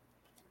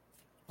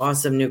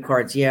 Awesome new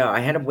cards. Yeah, I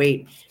had to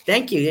wait.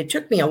 Thank you. It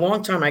took me a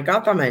long time. I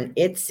got them on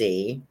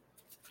Etsy,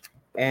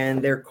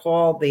 and they're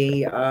called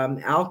the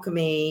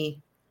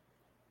Alchemy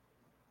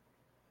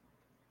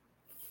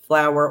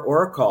Flower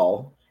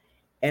Oracle.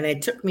 And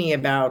it took me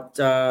about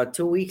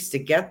 2 weeks to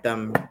get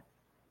them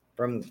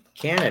from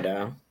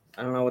Canada.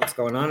 I don't know what's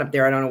going on up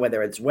there. I don't know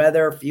whether it's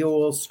weather,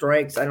 fuel,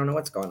 strikes. I don't know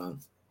what's going on.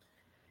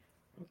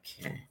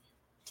 Okay.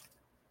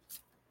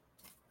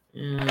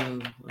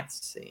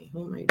 Let's see.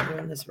 Who am I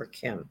doing this for?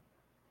 Kim.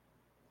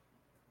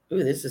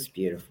 Ooh, this is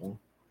beautiful.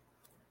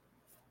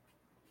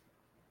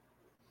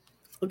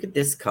 Look at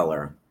this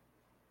color.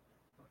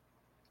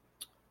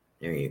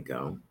 There you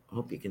go. I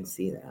hope you can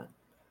see that.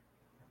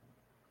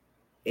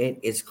 It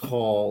is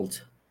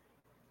called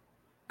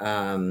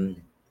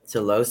Celosia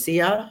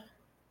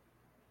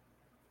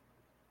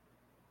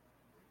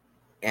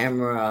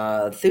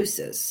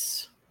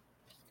Amaranthusis.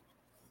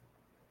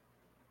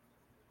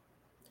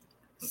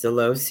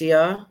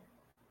 Celosia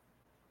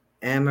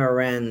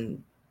Amaranthusis.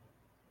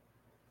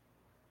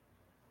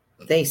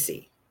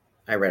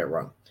 I read it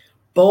wrong.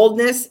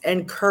 Boldness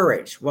and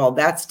courage. Well,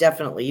 that's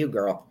definitely you,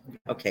 girl.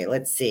 Okay,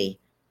 let's see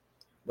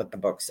what the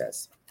book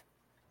says.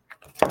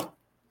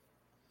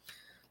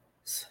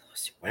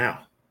 Wow,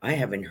 I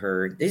haven't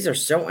heard. These are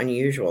so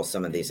unusual,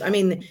 some of these. I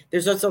mean,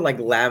 there's also like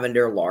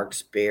lavender,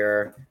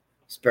 larkspur,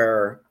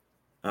 spur.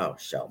 Oh,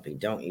 Shelby,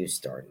 don't you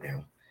start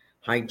now.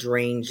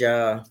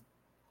 Hydrangea.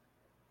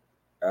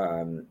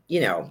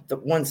 You know, the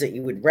ones that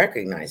you would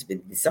recognize, but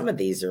some of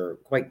these are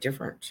quite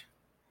different.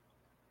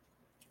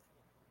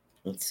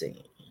 Let's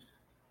see.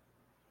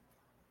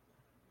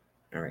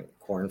 All right,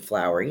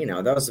 cornflower. You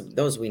know,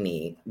 those we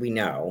need. We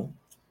know.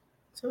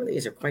 Some of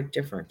these are quite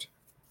different.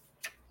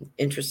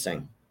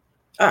 Interesting.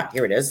 Ah,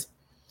 here it is.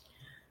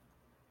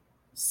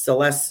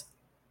 Celosia.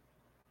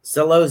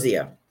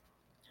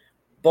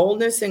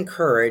 Boldness and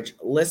courage.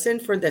 Listen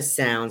for the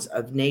sounds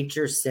of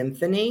nature's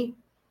symphony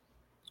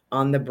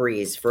on the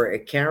breeze, for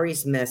it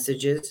carries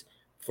messages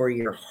for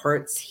your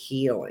heart's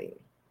healing.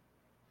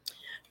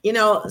 You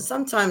know,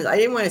 sometimes I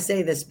didn't want to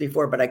say this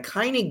before, but I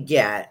kind of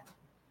get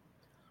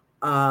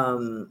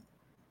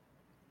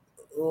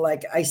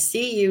like I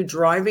see you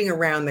driving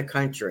around the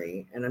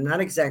country, and I'm not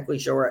exactly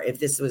sure if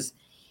this is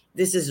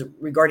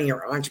regarding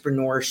your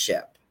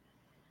entrepreneurship,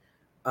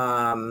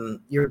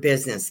 your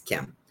business,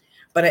 Kim.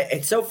 But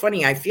it's so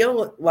funny. I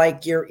feel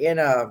like you're in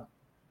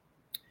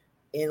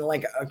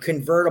like a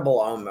convertible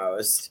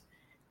almost,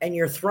 and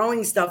you're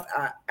throwing stuff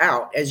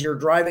out as you're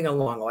driving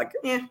along. Like,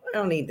 I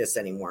don't need this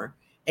anymore.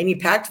 And you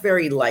packed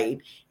very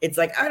light. It's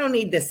like, I don't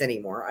need this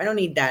anymore. I don't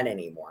need that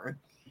anymore.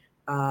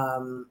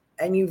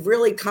 And you've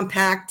really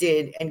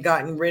compacted and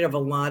gotten rid of a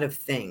lot of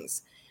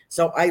things.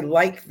 So I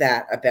like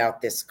that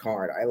about this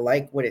card. I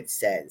like what it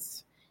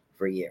says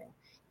for you.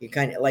 You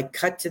kind of like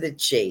cut to the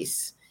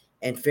chase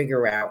and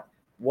figure out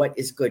what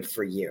is good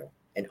for you.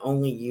 And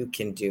only you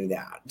can do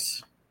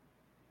that.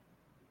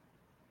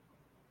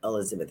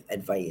 Elizabeth,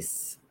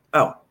 advice.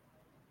 Oh,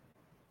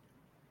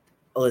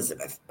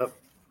 Elizabeth. Oh.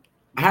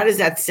 How does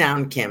that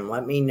sound, Kim?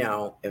 Let me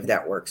know if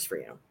that works for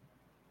you.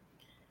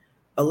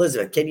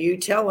 Elizabeth, can you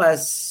tell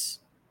us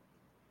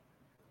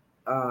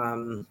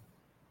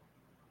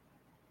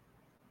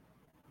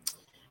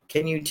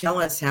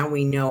how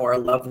we know our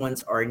loved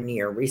ones are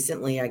near?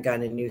 Recently, I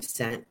got a new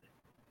scent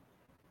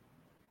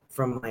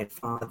from my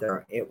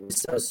father. It was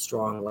so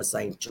strong. Was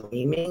I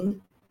dreaming?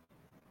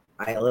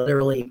 I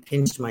literally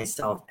pinched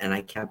myself and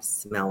I kept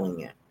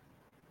smelling it.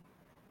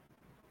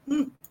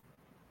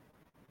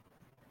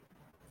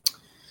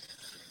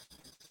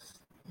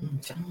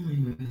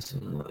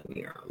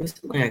 Recently,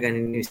 I got a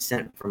new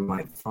scent from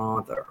my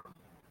father.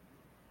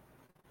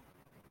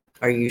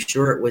 Are you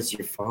sure it was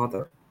your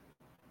father,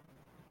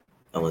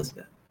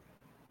 Elizabeth?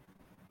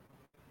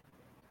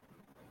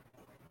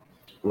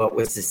 What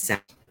was the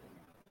scent?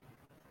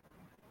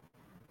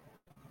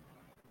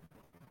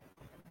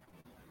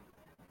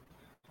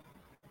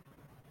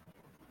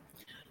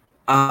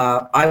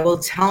 I will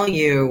tell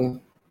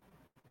you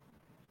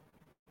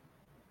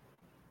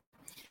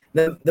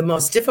the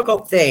most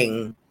difficult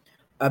thing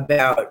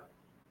about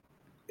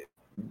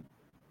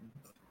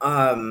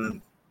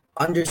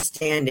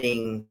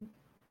understanding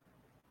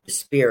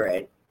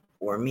spirit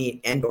or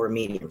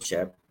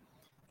mediumship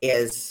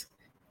is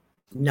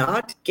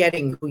not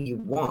getting who you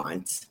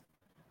want,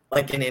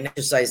 like in an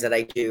exercise that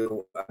I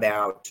do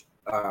about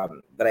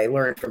that I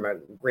learned from a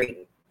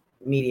great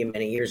medium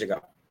many years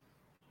ago.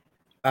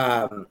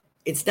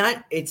 It's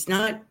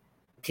not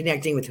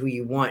connecting with who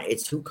you want,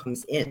 it's who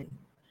comes in.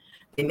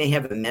 They may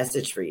have a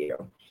message for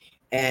you.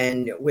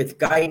 And with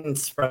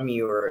guidance from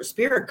your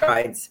spirit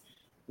guides,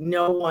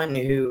 no one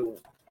who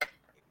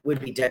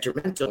would be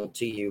detrimental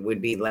to you would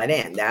be let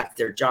in. That's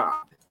their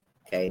job.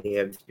 Okay. They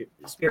have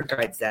spirit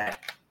guides that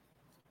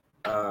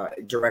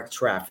direct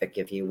traffic,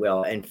 if you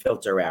will, and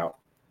filter out.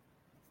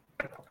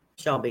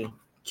 Shelby,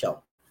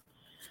 chill.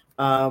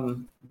 Where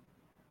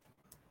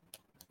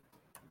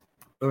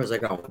was I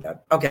going with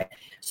that? Okay.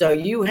 So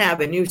you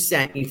have a new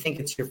scent. You think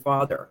it's your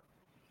father.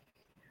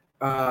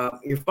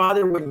 Your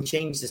father wouldn't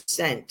change the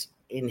scent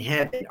in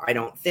heaven, I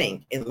don't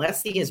think,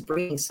 unless he is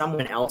bringing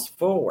someone else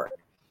forward.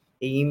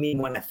 You may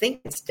want to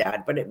think it's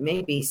dad, but it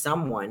may be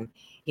someone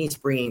he's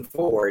bringing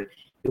forward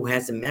who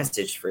has a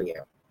message for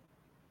you.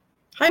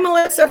 Hi,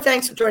 Melissa.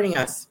 Thanks for joining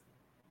us.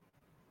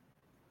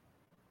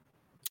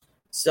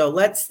 So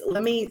let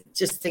me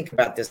just think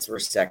about this for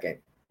a second.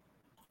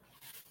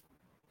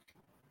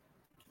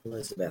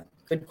 Elizabeth,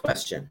 good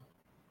question.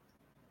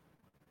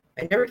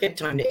 I never get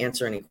time to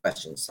answer any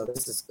questions, so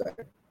this is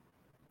good.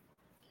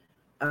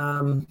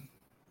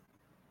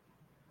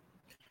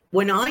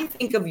 When I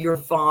think of your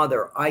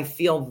father, I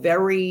feel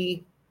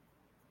very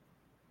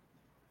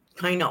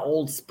kind of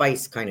Old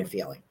Spice kind of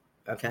feeling.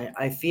 Okay.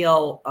 I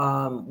feel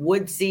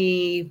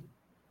woodsy,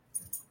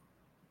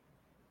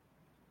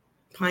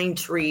 pine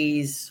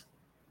trees,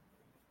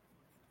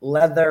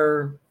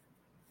 leather,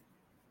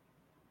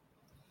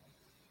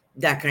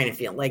 that kind of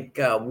feel, like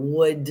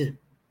wood.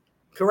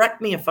 Correct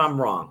me if I'm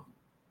wrong,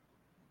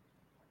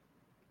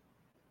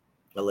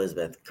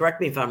 Elizabeth. Correct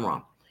me if I'm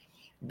wrong.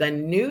 The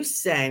new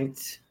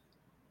scent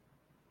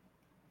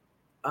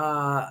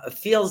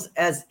feels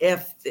as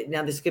if,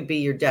 now this could be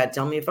your dad,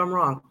 tell me if I'm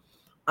wrong,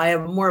 I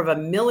have more of a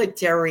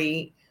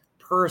military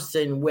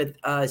person with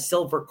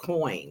silver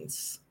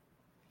coins.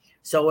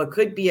 So it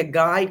could be a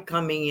guide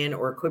coming in,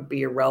 or it could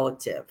be a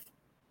relative.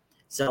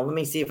 So let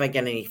me see if I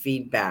get any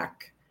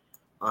feedback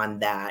on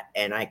that.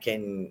 And I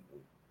can,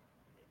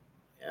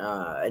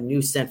 a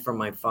new scent from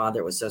my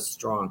father was so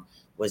strong.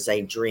 Was I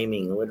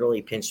dreaming?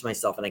 Literally pinched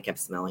myself and I kept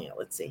smelling it.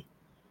 Let's see.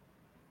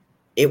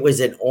 It was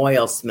an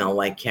oil smell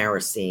like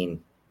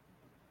kerosene.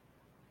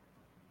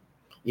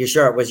 You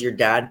sure it was your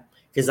dad?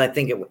 Because I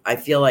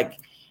feel like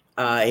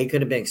he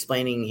could have been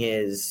explaining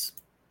his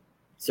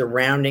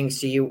surroundings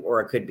to you, or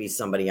it could be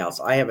somebody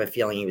else. I have a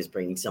feeling he was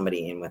bringing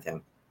somebody in with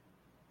him.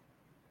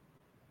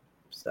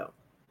 So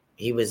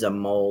he was a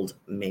mold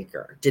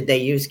maker. Did they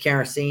use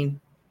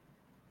kerosene?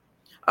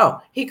 Oh,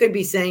 he could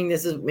be saying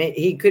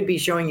he could be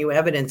showing you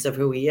evidence of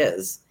who he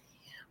is.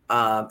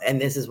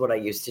 And this is what I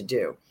used to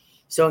do.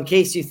 So in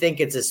case you think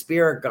it's a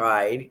spirit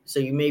guide, so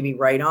you may be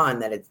right on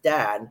that it's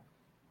dad.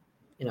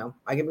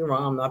 I could be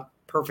wrong. I'm not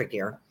perfect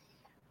here.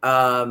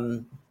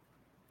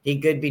 He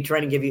could be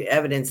trying to give you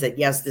evidence that,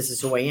 yes, this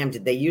is who I am.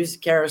 Did they use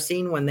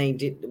kerosene when they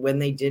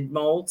did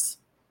molds?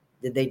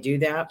 Did they do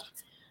that?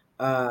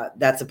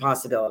 That's a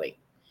possibility.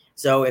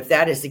 So if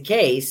that is the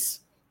case,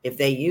 if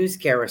they use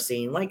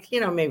kerosene, like,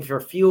 maybe for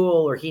fuel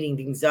or heating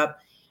things up,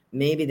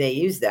 maybe they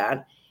use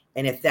that.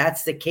 And if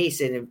that's the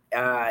case, and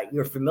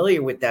you're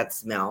familiar with that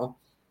smell,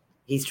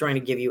 he's trying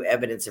to give you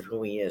evidence of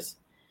who he is.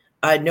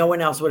 No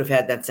one else would have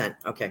had that scent.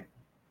 Okay.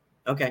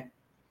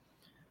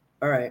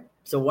 All right.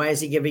 So why is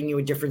he giving you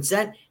a different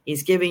scent?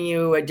 He's giving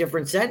you a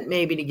different scent,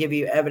 maybe to give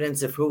you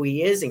evidence of who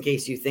he is in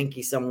case you think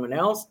he's someone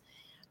else.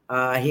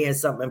 He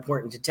has something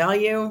important to tell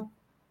you.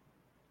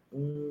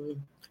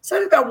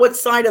 Something about what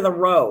side of the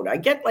road. I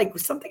get like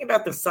something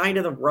about the side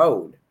of the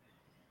road.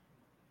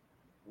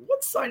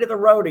 What side of the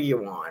road are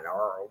you on?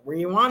 Or were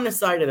you on the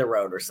side of the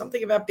road? Or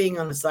something about being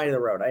on the side of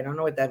the road. I don't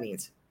know what that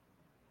means.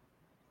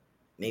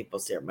 Maple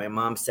syrup. My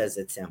mom says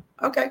it's him.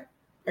 Okay.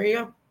 There you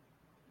go.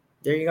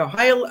 There you go.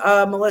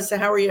 Hi, Melissa.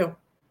 How are you?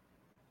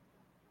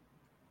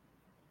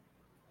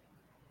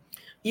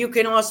 You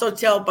can also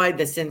tell by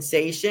the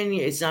sensation.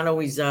 It's not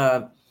always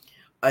a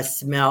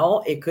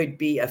smell. It could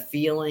be a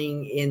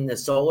feeling in the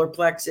solar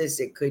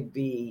plexus. It could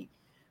be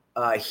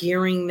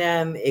hearing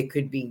them. It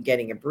could be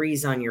getting a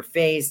breeze on your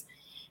face.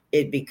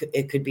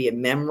 It could be a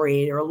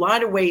memory. There are a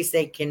lot of ways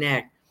they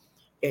connect.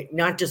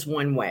 Not just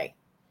one way.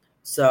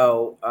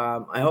 So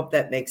I hope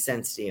that makes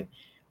sense to you.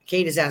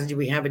 Kate is asking, do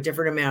we have a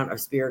different amount of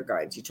spirit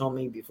guides? You told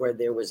me before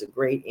there was a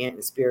great aunt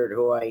in spirit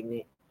who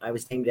I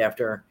was named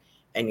after,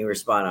 and you were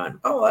spot on.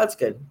 Oh, well, that's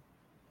good.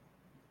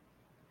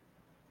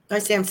 Hi,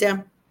 Sam.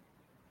 Sam.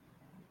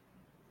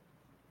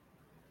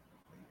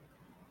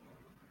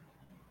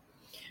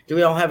 Do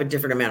we all have a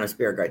different amount of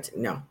spirit guides?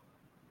 No.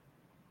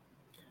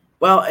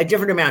 Well, a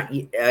different amount,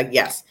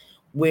 yes.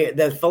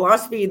 The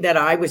philosophy that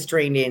I was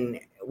trained in,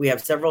 we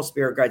have several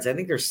spirit guides. I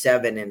think there's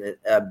 7 in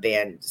a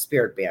band,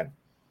 spirit band,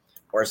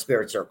 or a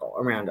spirit circle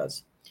around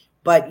us.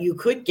 But you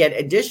could get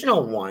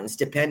additional ones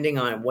depending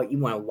on what you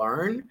want to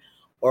learn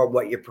or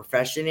what your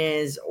profession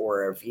is,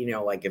 or if,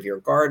 like if you're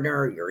a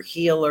gardener, you're a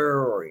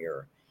healer, or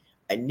you're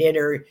a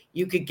knitter,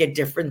 you could get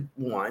different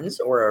ones.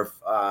 Or if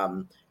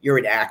you're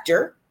an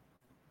actor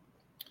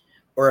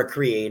or a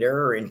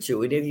creator or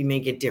intuitive, you may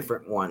get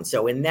different ones.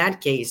 So in that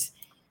case,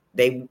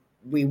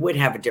 we would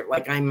have a different,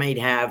 like I might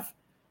have,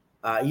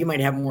 you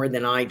might have more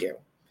than I do.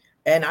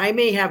 And I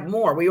may have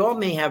more. We all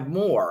may have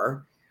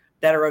more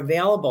that are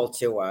available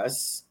to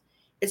us.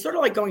 It's sort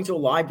of like going to a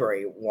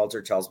library,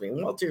 Walter tells me.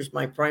 Walter's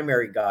my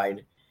primary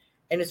guide.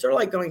 And it's sort of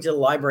like going to the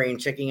library and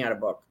checking out a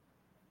book.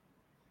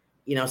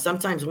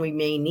 Sometimes we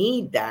may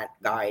need that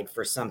guide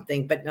for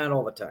something, but not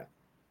all the time.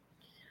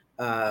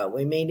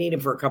 We may need him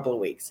for a couple of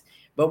weeks.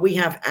 But we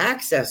have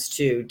access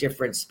to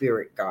different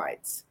spirit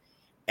guides.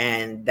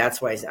 And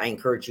that's why I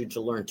encourage you to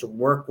learn to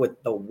work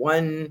with the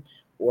 1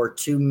 or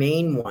 2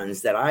 main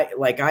ones that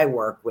I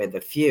work with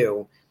a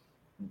few.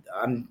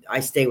 I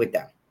stay with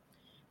them.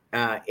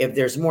 If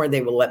there's more,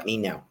 they will let me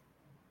know.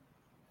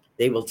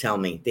 They will tell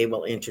me. They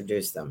will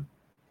introduce them.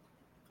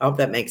 I hope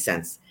that makes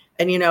sense.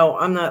 And,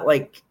 I'm not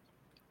like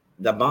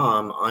the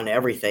bomb on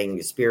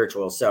everything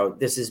spiritual. So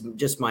this is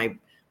just my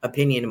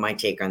opinion and my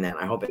take on that.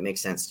 I hope it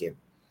makes sense to you.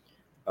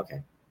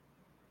 Okay.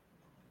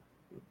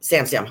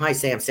 Sam. Hi,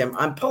 Sam.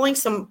 I'm pulling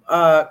some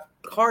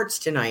cards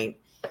tonight,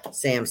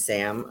 Sam.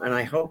 And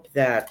I hope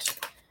that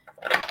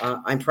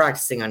I'm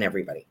practicing on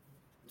everybody.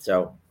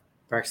 So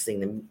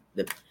practicing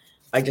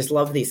I just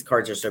love these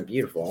cards. Are so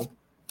beautiful.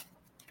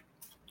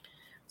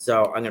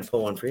 So I'm going to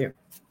pull one for you.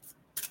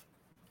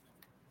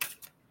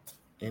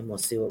 And we'll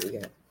see what we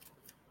get.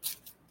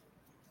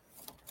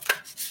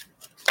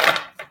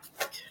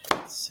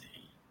 Let's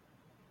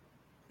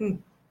see.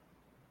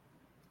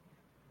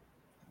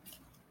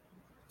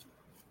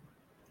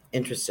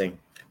 Interesting.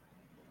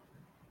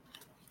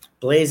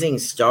 Blazing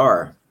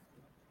Star.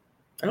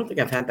 I don't think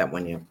I've had that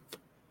one yet.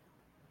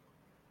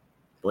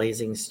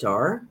 Blazing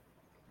Star.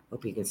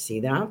 Hope you can see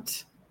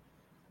that.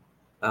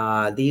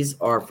 These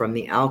are from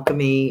the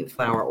Alchemy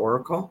Flower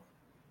Oracle.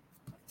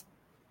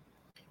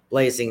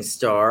 Blazing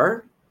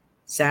Star,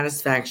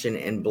 Satisfaction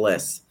and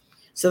Bliss.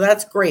 So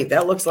that's great.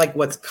 That looks like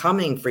what's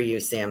coming for you,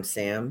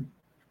 Sam.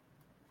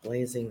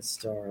 Blazing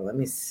Star. Let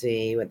me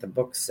see what the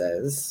book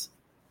says.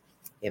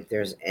 If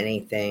there's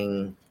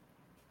anything.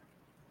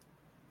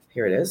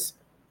 Here it is.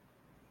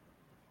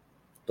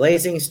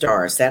 Blazing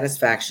Star,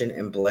 Satisfaction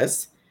and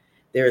Bliss.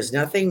 There is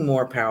nothing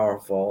more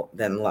powerful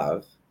than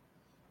love.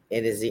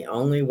 It is the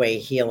only way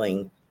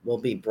healing will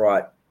be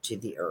brought to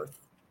the earth.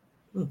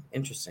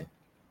 Interesting.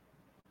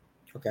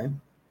 Okay.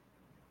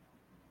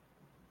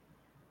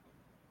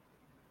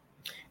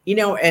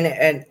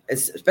 And a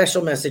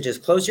special message is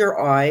close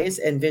your eyes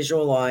and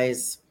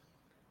visualize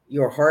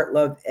your heart,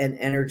 love, and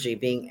energy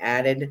being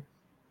added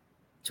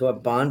to a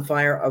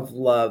bonfire of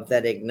love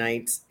that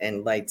ignites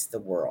and lights the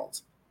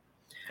world.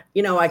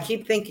 I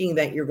keep thinking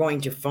that you're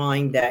going to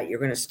find that you're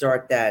going to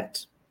start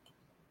that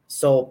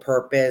soul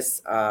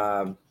purpose.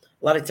 A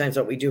lot of times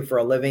what we do for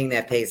a living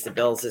that pays the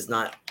bills is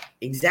not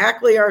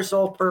exactly our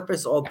soul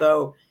purpose,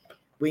 although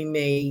we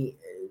may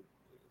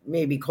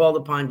be called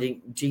upon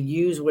to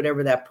use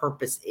whatever that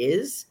purpose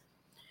is.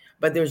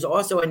 But there's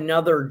also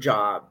another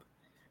job.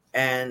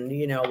 And,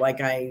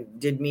 like I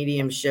did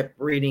mediumship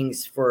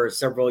readings for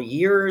several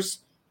years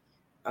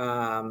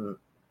while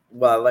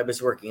I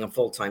was working a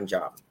full-time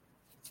job.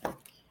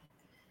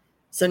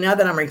 So now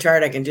that I'm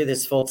retired, I can do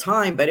this full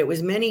time, but it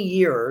was many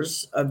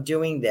years of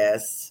doing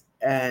this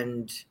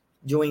and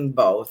doing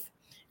both.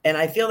 And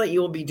I feel that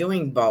you will be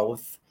doing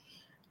both.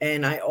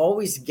 And I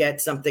always get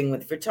something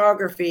with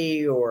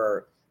photography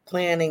or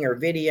planning or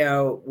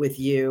video with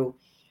you,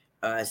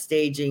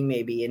 staging,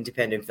 maybe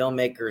independent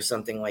filmmaker or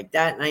something like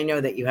that. And I know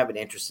that you have an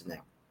interest in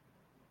that.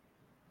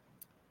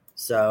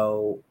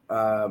 So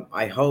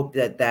I hope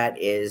that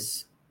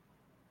is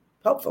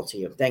helpful to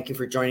you. Thank you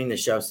for joining the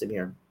show,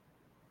 Samir.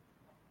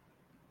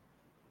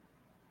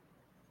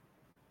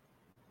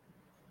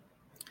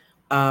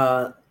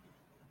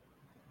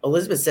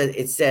 Elizabeth said,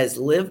 it says,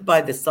 live by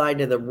the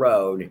side of the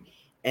road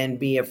and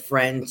be a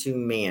friend to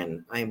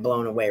man. I am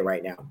blown away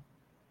right now.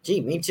 Gee,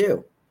 me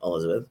too,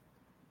 Elizabeth.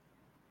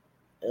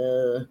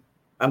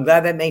 I'm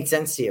glad that made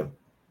sense to you.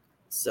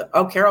 So,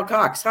 Carol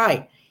Cox.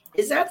 Hi.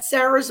 Is that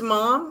Sarah's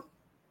mom?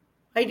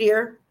 Hi,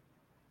 dear.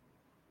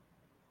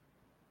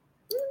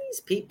 Look at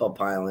these people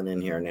piling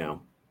in here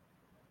now.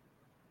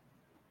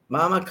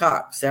 Mama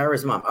Cox,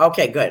 Sarah's mom.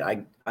 Okay,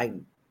 good.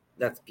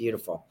 That's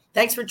beautiful.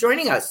 Thanks for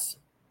joining us.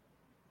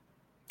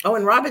 Oh,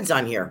 and Robin's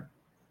on here.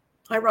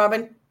 Hi,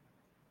 Robin.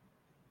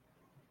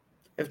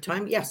 Have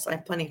time? Yes, I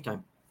have plenty of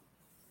time.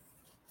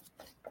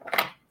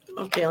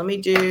 Okay, let me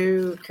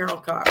do Carol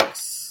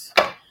Cox.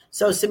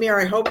 So, Samir,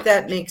 I hope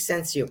that makes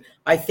sense to you.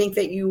 I think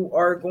that you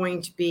are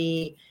going to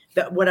be,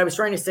 what I was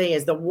trying to say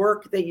is the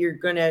work that you're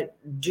going to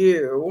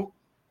do,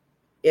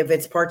 if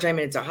it's part-time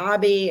and it's a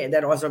hobby and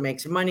that also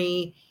makes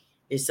money,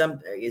 is an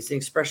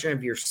expression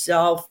of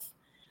yourself,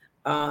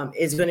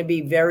 is going to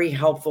be very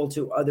helpful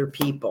to other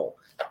people.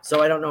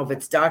 So I don't know if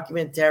it's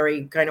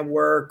documentary kind of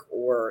work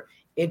or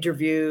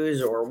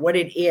interviews or what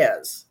it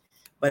is,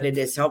 but it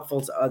is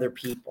helpful to other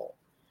people.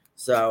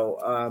 So,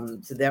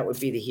 so that would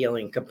be the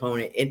healing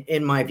component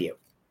in my view.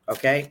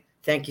 Okay.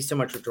 Thank you so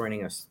much for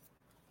joining us.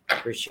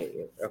 Appreciate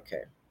you.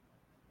 Okay.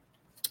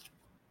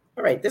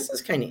 All right. This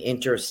is kind of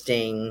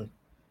interesting.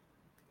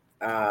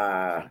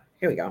 Here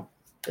we go.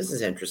 This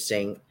is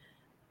interesting.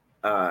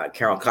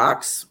 Carol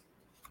Cox.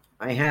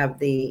 I have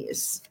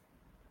these.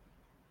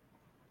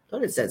 I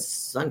thought it says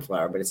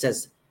sunflower, but it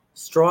says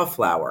straw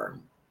flower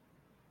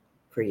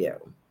for you.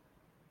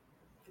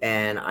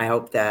 And I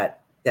hope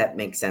that that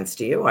makes sense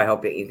to you. I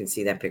hope that you can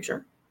see that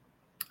picture.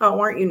 Oh,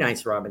 aren't you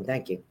nice, Robin?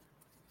 Thank you.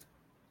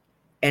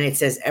 And it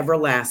says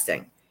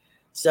everlasting.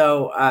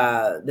 So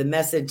the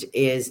message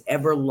is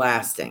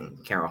everlasting,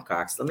 Carol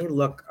Cox. Let me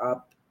look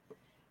up.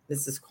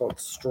 This is called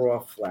straw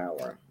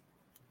flower.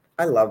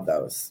 I love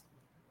those.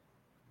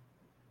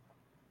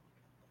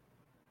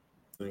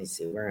 Let me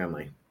see. Where am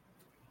I?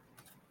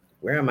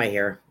 Where am I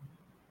here?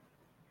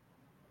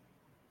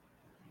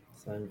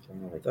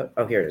 Sunflower.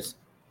 Oh, here it is.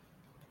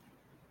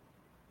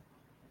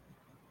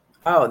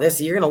 Oh,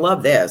 you're going to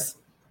love this.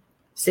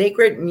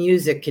 Sacred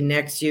music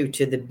connects you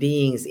to the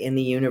beings in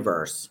the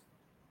universe.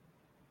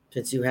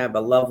 Since you have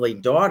a lovely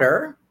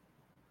daughter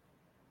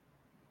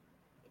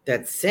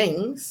that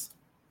sings.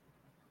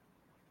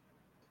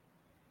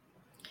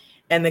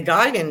 And the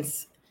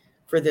guidance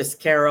for this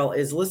carol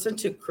is listen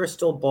to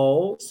crystal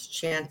bowls,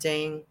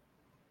 chanting,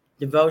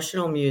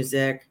 devotional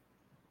music.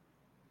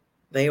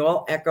 They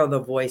all echo the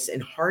voice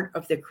and heart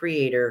of the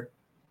Creator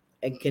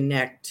and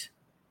connect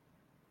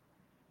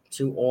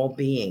to all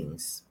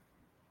beings.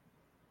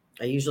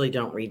 I usually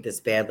don't read this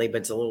badly, but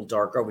it's a little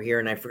dark over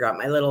here, and I forgot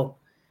my little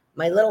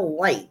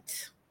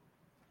light.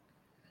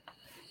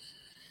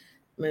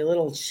 My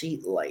little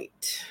sheet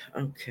light.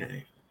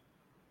 Okay.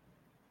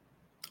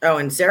 Oh,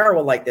 and Sarah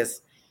will like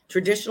this.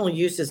 Traditional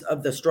uses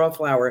of the straw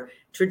flower,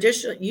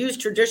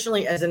 used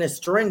traditionally as an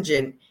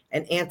astringent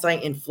and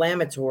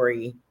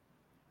anti-inflammatory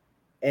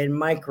and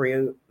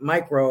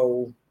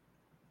microbial,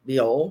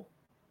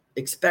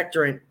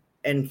 expectorant,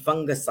 and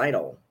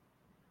fungicidal,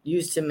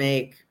 used to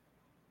make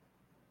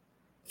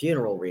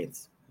funeral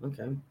wreaths.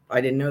 Okay. I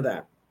didn't know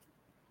that.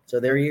 So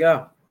there you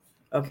go.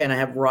 Okay. And I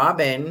have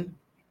Robin.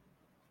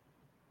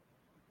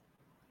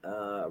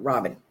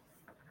 Robin.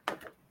 Let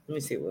me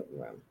see what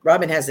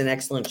Robin has an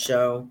excellent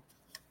show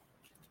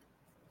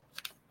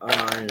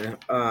on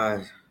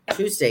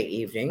Tuesday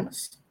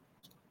evenings.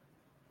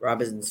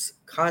 Robin's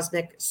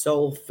Cosmic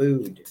Soul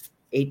Food,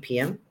 8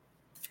 p.m.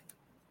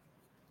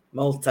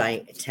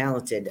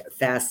 Multi-talented,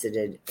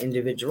 faceted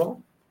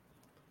individual.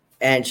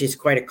 And she's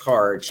quite a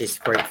card. She's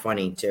quite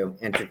funny too,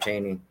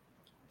 entertaining.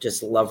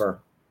 Just love her.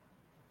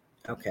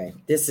 Okay,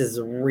 this is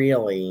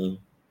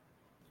really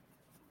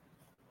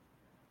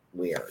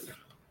weird.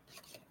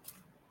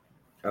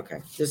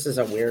 Okay, this is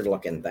a weird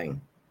looking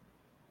thing.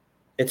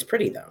 It's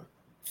pretty though.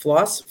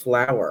 Floss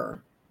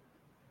flower.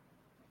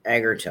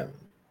 Agerton.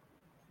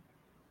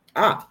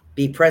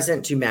 Be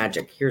present to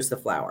magic. Here's the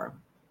flower.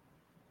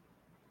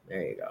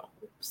 There you go.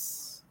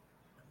 Oops.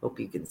 Hope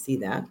you can see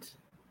that.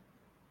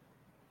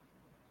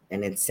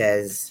 And it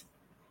says,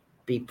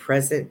 be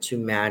present to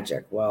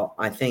magic. Well,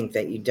 I think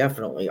that you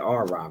definitely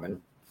are,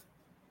 Robin.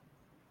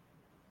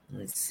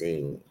 Let's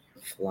see.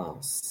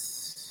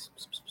 Floss.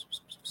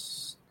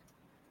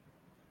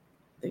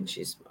 I think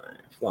she's my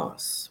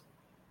floss.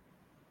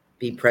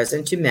 Be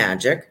present to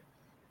magic.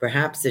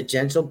 Perhaps a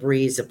gentle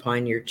breeze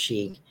upon your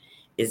cheek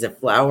is a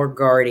flower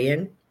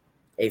guardian,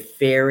 a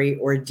fairy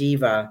or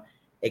diva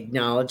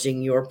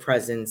acknowledging your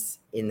presence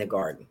in the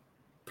garden.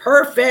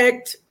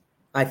 Perfect.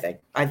 I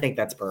think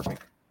that's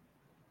perfect.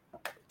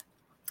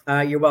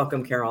 You're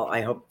welcome, Carol.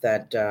 I hope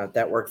that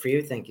that worked for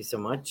you. Thank you so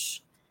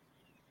much.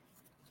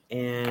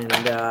 And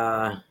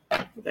I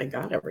think I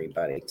got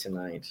everybody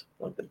tonight.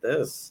 Look at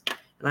this.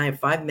 And I have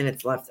 5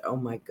 minutes left. Oh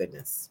my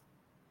goodness.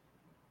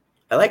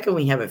 I like when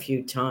we have a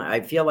few time.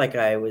 I feel like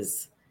I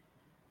was.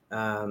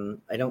 I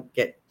don't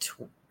get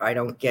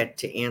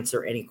to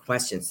answer any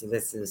questions. So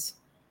this is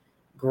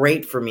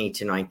great for me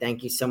tonight.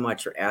 Thank you so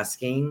much for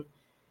asking.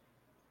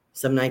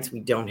 Some nights we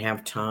don't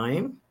have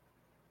time.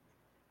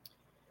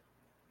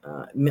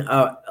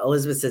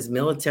 Elizabeth says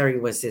military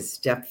was his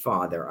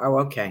stepfather. Oh,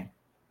 okay.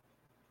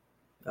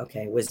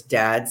 Okay, was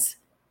Dad's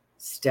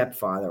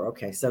stepfather.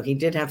 Okay, so he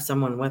did have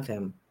someone with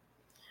him.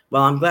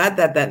 Well, I'm glad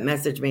that that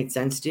message made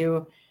sense to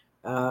you.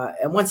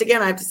 And once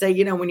again, I have to say,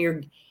 you know, when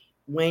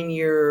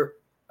you're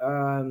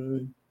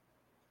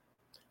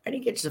I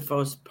didn't get to the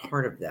first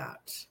part of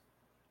that.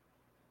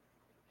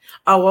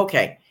 Oh,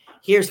 okay.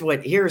 Here's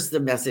the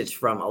message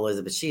from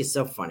Elizabeth. She is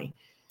so funny.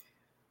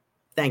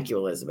 Thank you,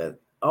 Elizabeth.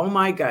 Oh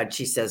my God.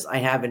 She says, I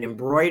have an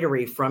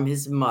embroidery from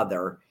his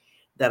mother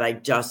that I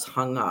just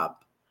hung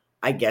up.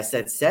 I guess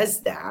that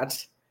says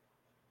that.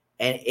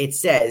 And it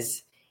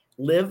says,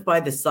 live by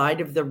the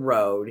side of the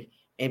road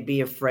and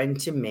be a friend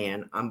to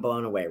man. I'm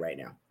blown away right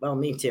now. Well,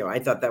 me too. I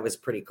thought that was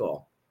pretty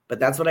cool. But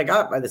that's what I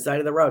got, by the side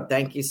of the road.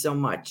 Thank you so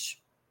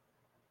much.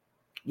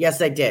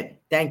 Yes, I did.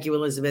 Thank you,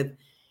 Elizabeth,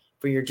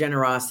 for your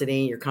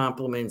generosity, your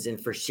compliments,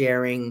 and for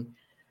sharing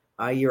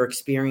your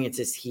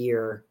experiences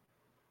here.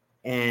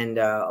 And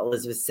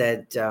Elizabeth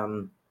said,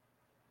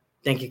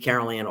 thank you,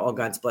 Carol Ann. All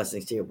God's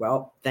blessings to you.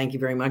 Well, thank you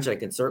very much. I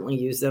can certainly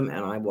use them,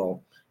 and I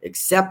will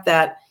accept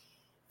that.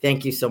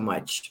 Thank you so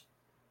much.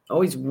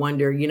 Always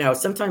wonder,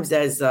 sometimes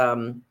as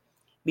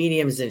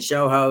mediums and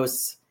show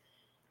hosts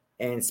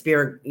and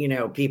spirit,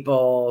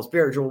 people,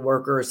 spiritual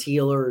workers,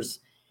 healers,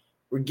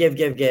 we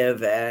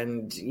give,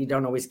 and you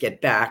don't always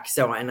get back.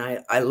 So, and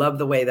I love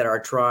the way that our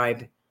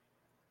tribe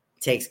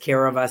takes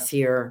care of us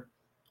here,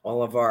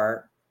 all of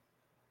our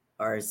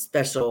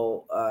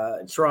special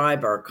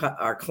tribe,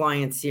 our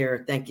clients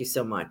here. Thank you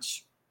so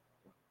much.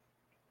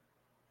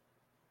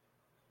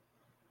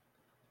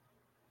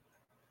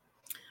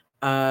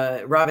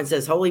 Robin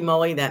says, holy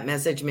moly, that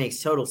message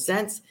makes total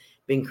sense.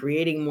 Been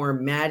creating more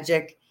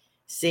magic,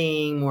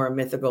 seeing more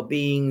mythical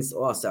beings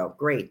also.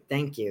 Great.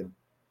 Thank you.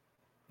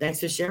 Thanks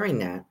for sharing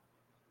that.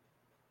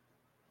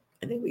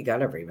 I think we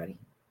got everybody.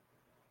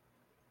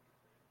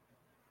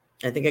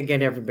 I think I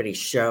get everybody's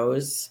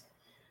shows.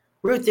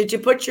 Ruth, did you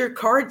put your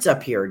cards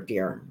up here,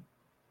 dear?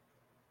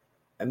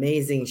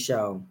 Amazing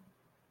show.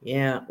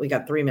 Yeah, we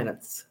got 3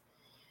 minutes.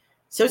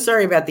 So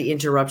sorry about the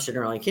interruption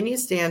early. Can you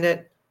stand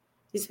it?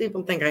 These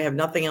people think I have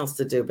nothing else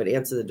to do but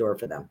answer the door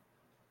for them.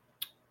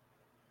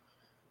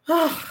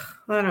 Oh,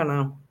 I don't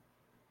know.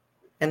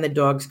 And the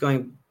dog's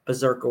going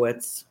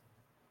berserkowitz,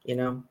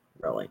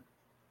 really.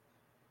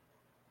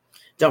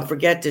 Don't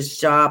forget to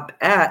shop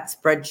at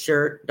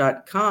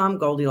Spreadshirt.com,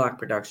 Goldilocks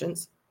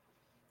Productions.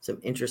 Some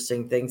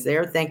interesting things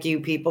there. Thank you,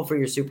 people, for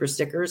your super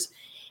stickers.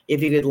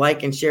 If you could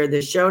like and share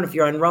this show, and if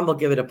you're on Rumble,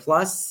 give it a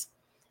plus.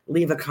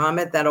 Leave a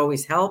comment. That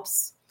always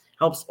helps.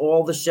 Helps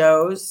all the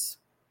shows.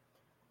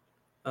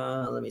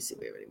 Let me see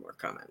if we have any more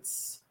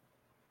comments.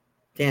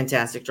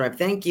 Fantastic tribe.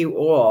 Thank you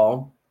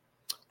all.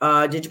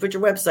 Did you put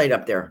your website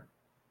up there?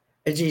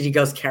 And Gigi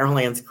goes, Carol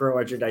Ann's Crew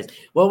 100 Dice.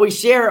 Well, we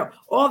share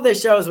all the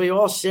shows. We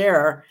all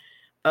share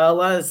a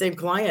lot of the same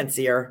clients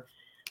here,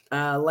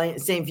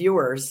 same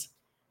viewers.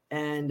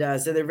 And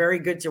so they're very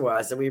good to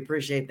us, and we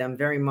appreciate them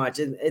very much.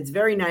 And it's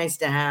very nice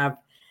to have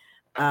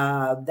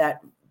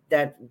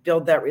that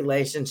build that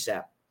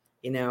relationship,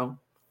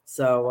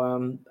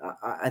 So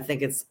I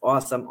think it's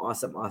awesome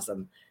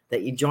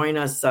that you join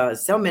us.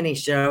 So many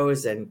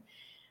shows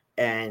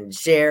and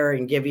share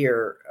and give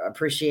your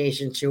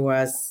appreciation to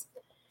us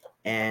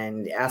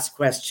and ask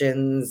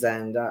questions.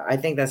 And I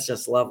think that's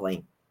just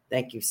lovely.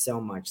 Thank you so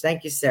much.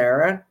 Thank you,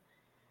 Sarah.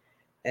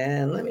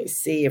 And let me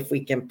see if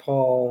we can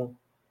pull.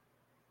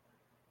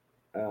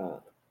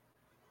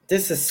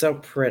 This is so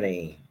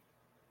pretty.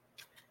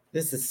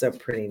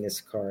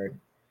 This card.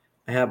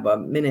 I have a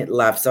minute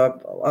left,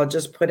 so I'll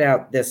just put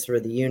out this for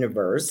the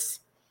universe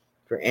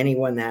for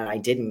anyone that I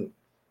didn't.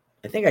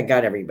 I think I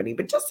got everybody,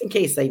 but just in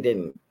case I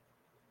didn't.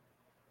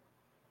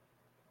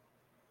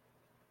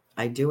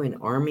 I do an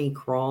army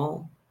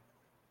crawl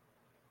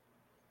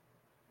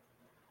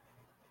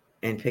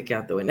and pick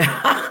out the window.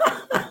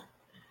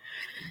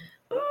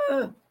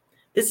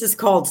 This is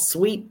called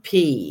Sweet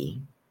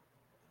Pea.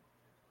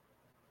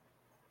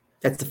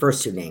 That's the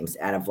first two names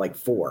out of like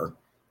 4.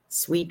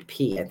 Sweet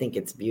Pea. I think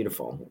it's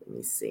beautiful. Let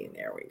me see.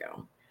 There we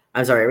go.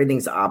 I'm sorry.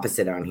 Everything's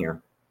opposite on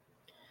here.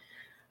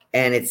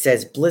 And it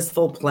says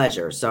blissful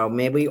pleasure. So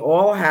may we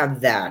all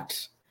have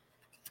that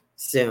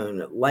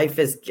soon. Life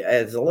is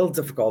a little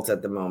difficult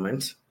at the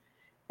moment.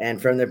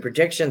 And from the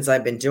predictions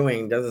I've been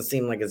doing, doesn't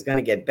seem like it's going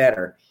to get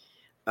better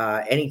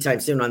anytime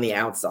soon on the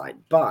outside.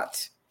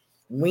 But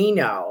we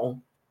know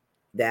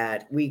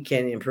that we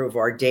can improve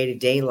our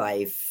day-to-day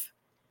life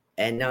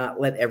and not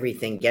let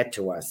everything get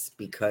to us,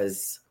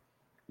 because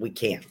we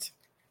can't.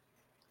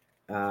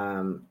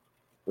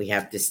 We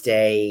have to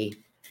stay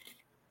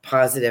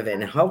positive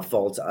and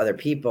helpful to other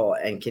people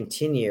and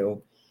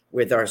continue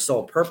with our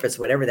sole purpose,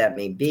 whatever that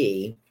may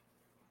be.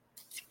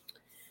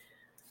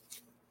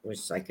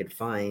 Wish I could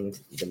find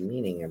the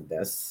meaning of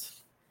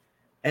this.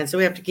 And so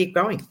we have to keep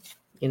going,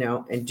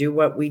 and do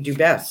what we do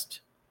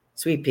best.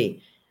 Sweet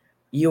Pea,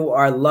 you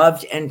are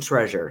loved and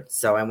treasured.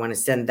 So I want to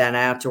send that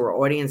out to our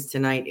audience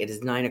tonight. It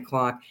is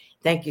 9:00.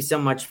 Thank you so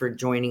much for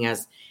joining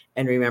us.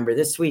 And remember,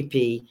 this Sweet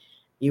Pea,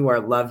 you are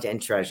loved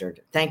and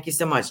treasured. Thank you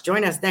so much.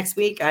 Join us next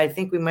week. I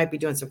think we might be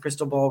doing some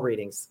crystal ball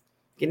readings.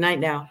 Good night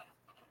now.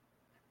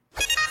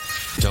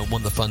 Don't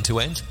want the fun to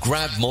end?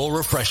 Grab more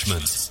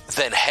refreshments.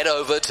 Then head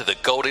over to the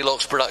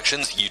Goldilocks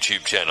Productions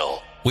YouTube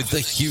channel. With the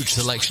huge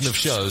selection of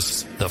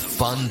shows, the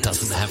fun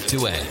doesn't have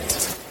to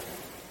end.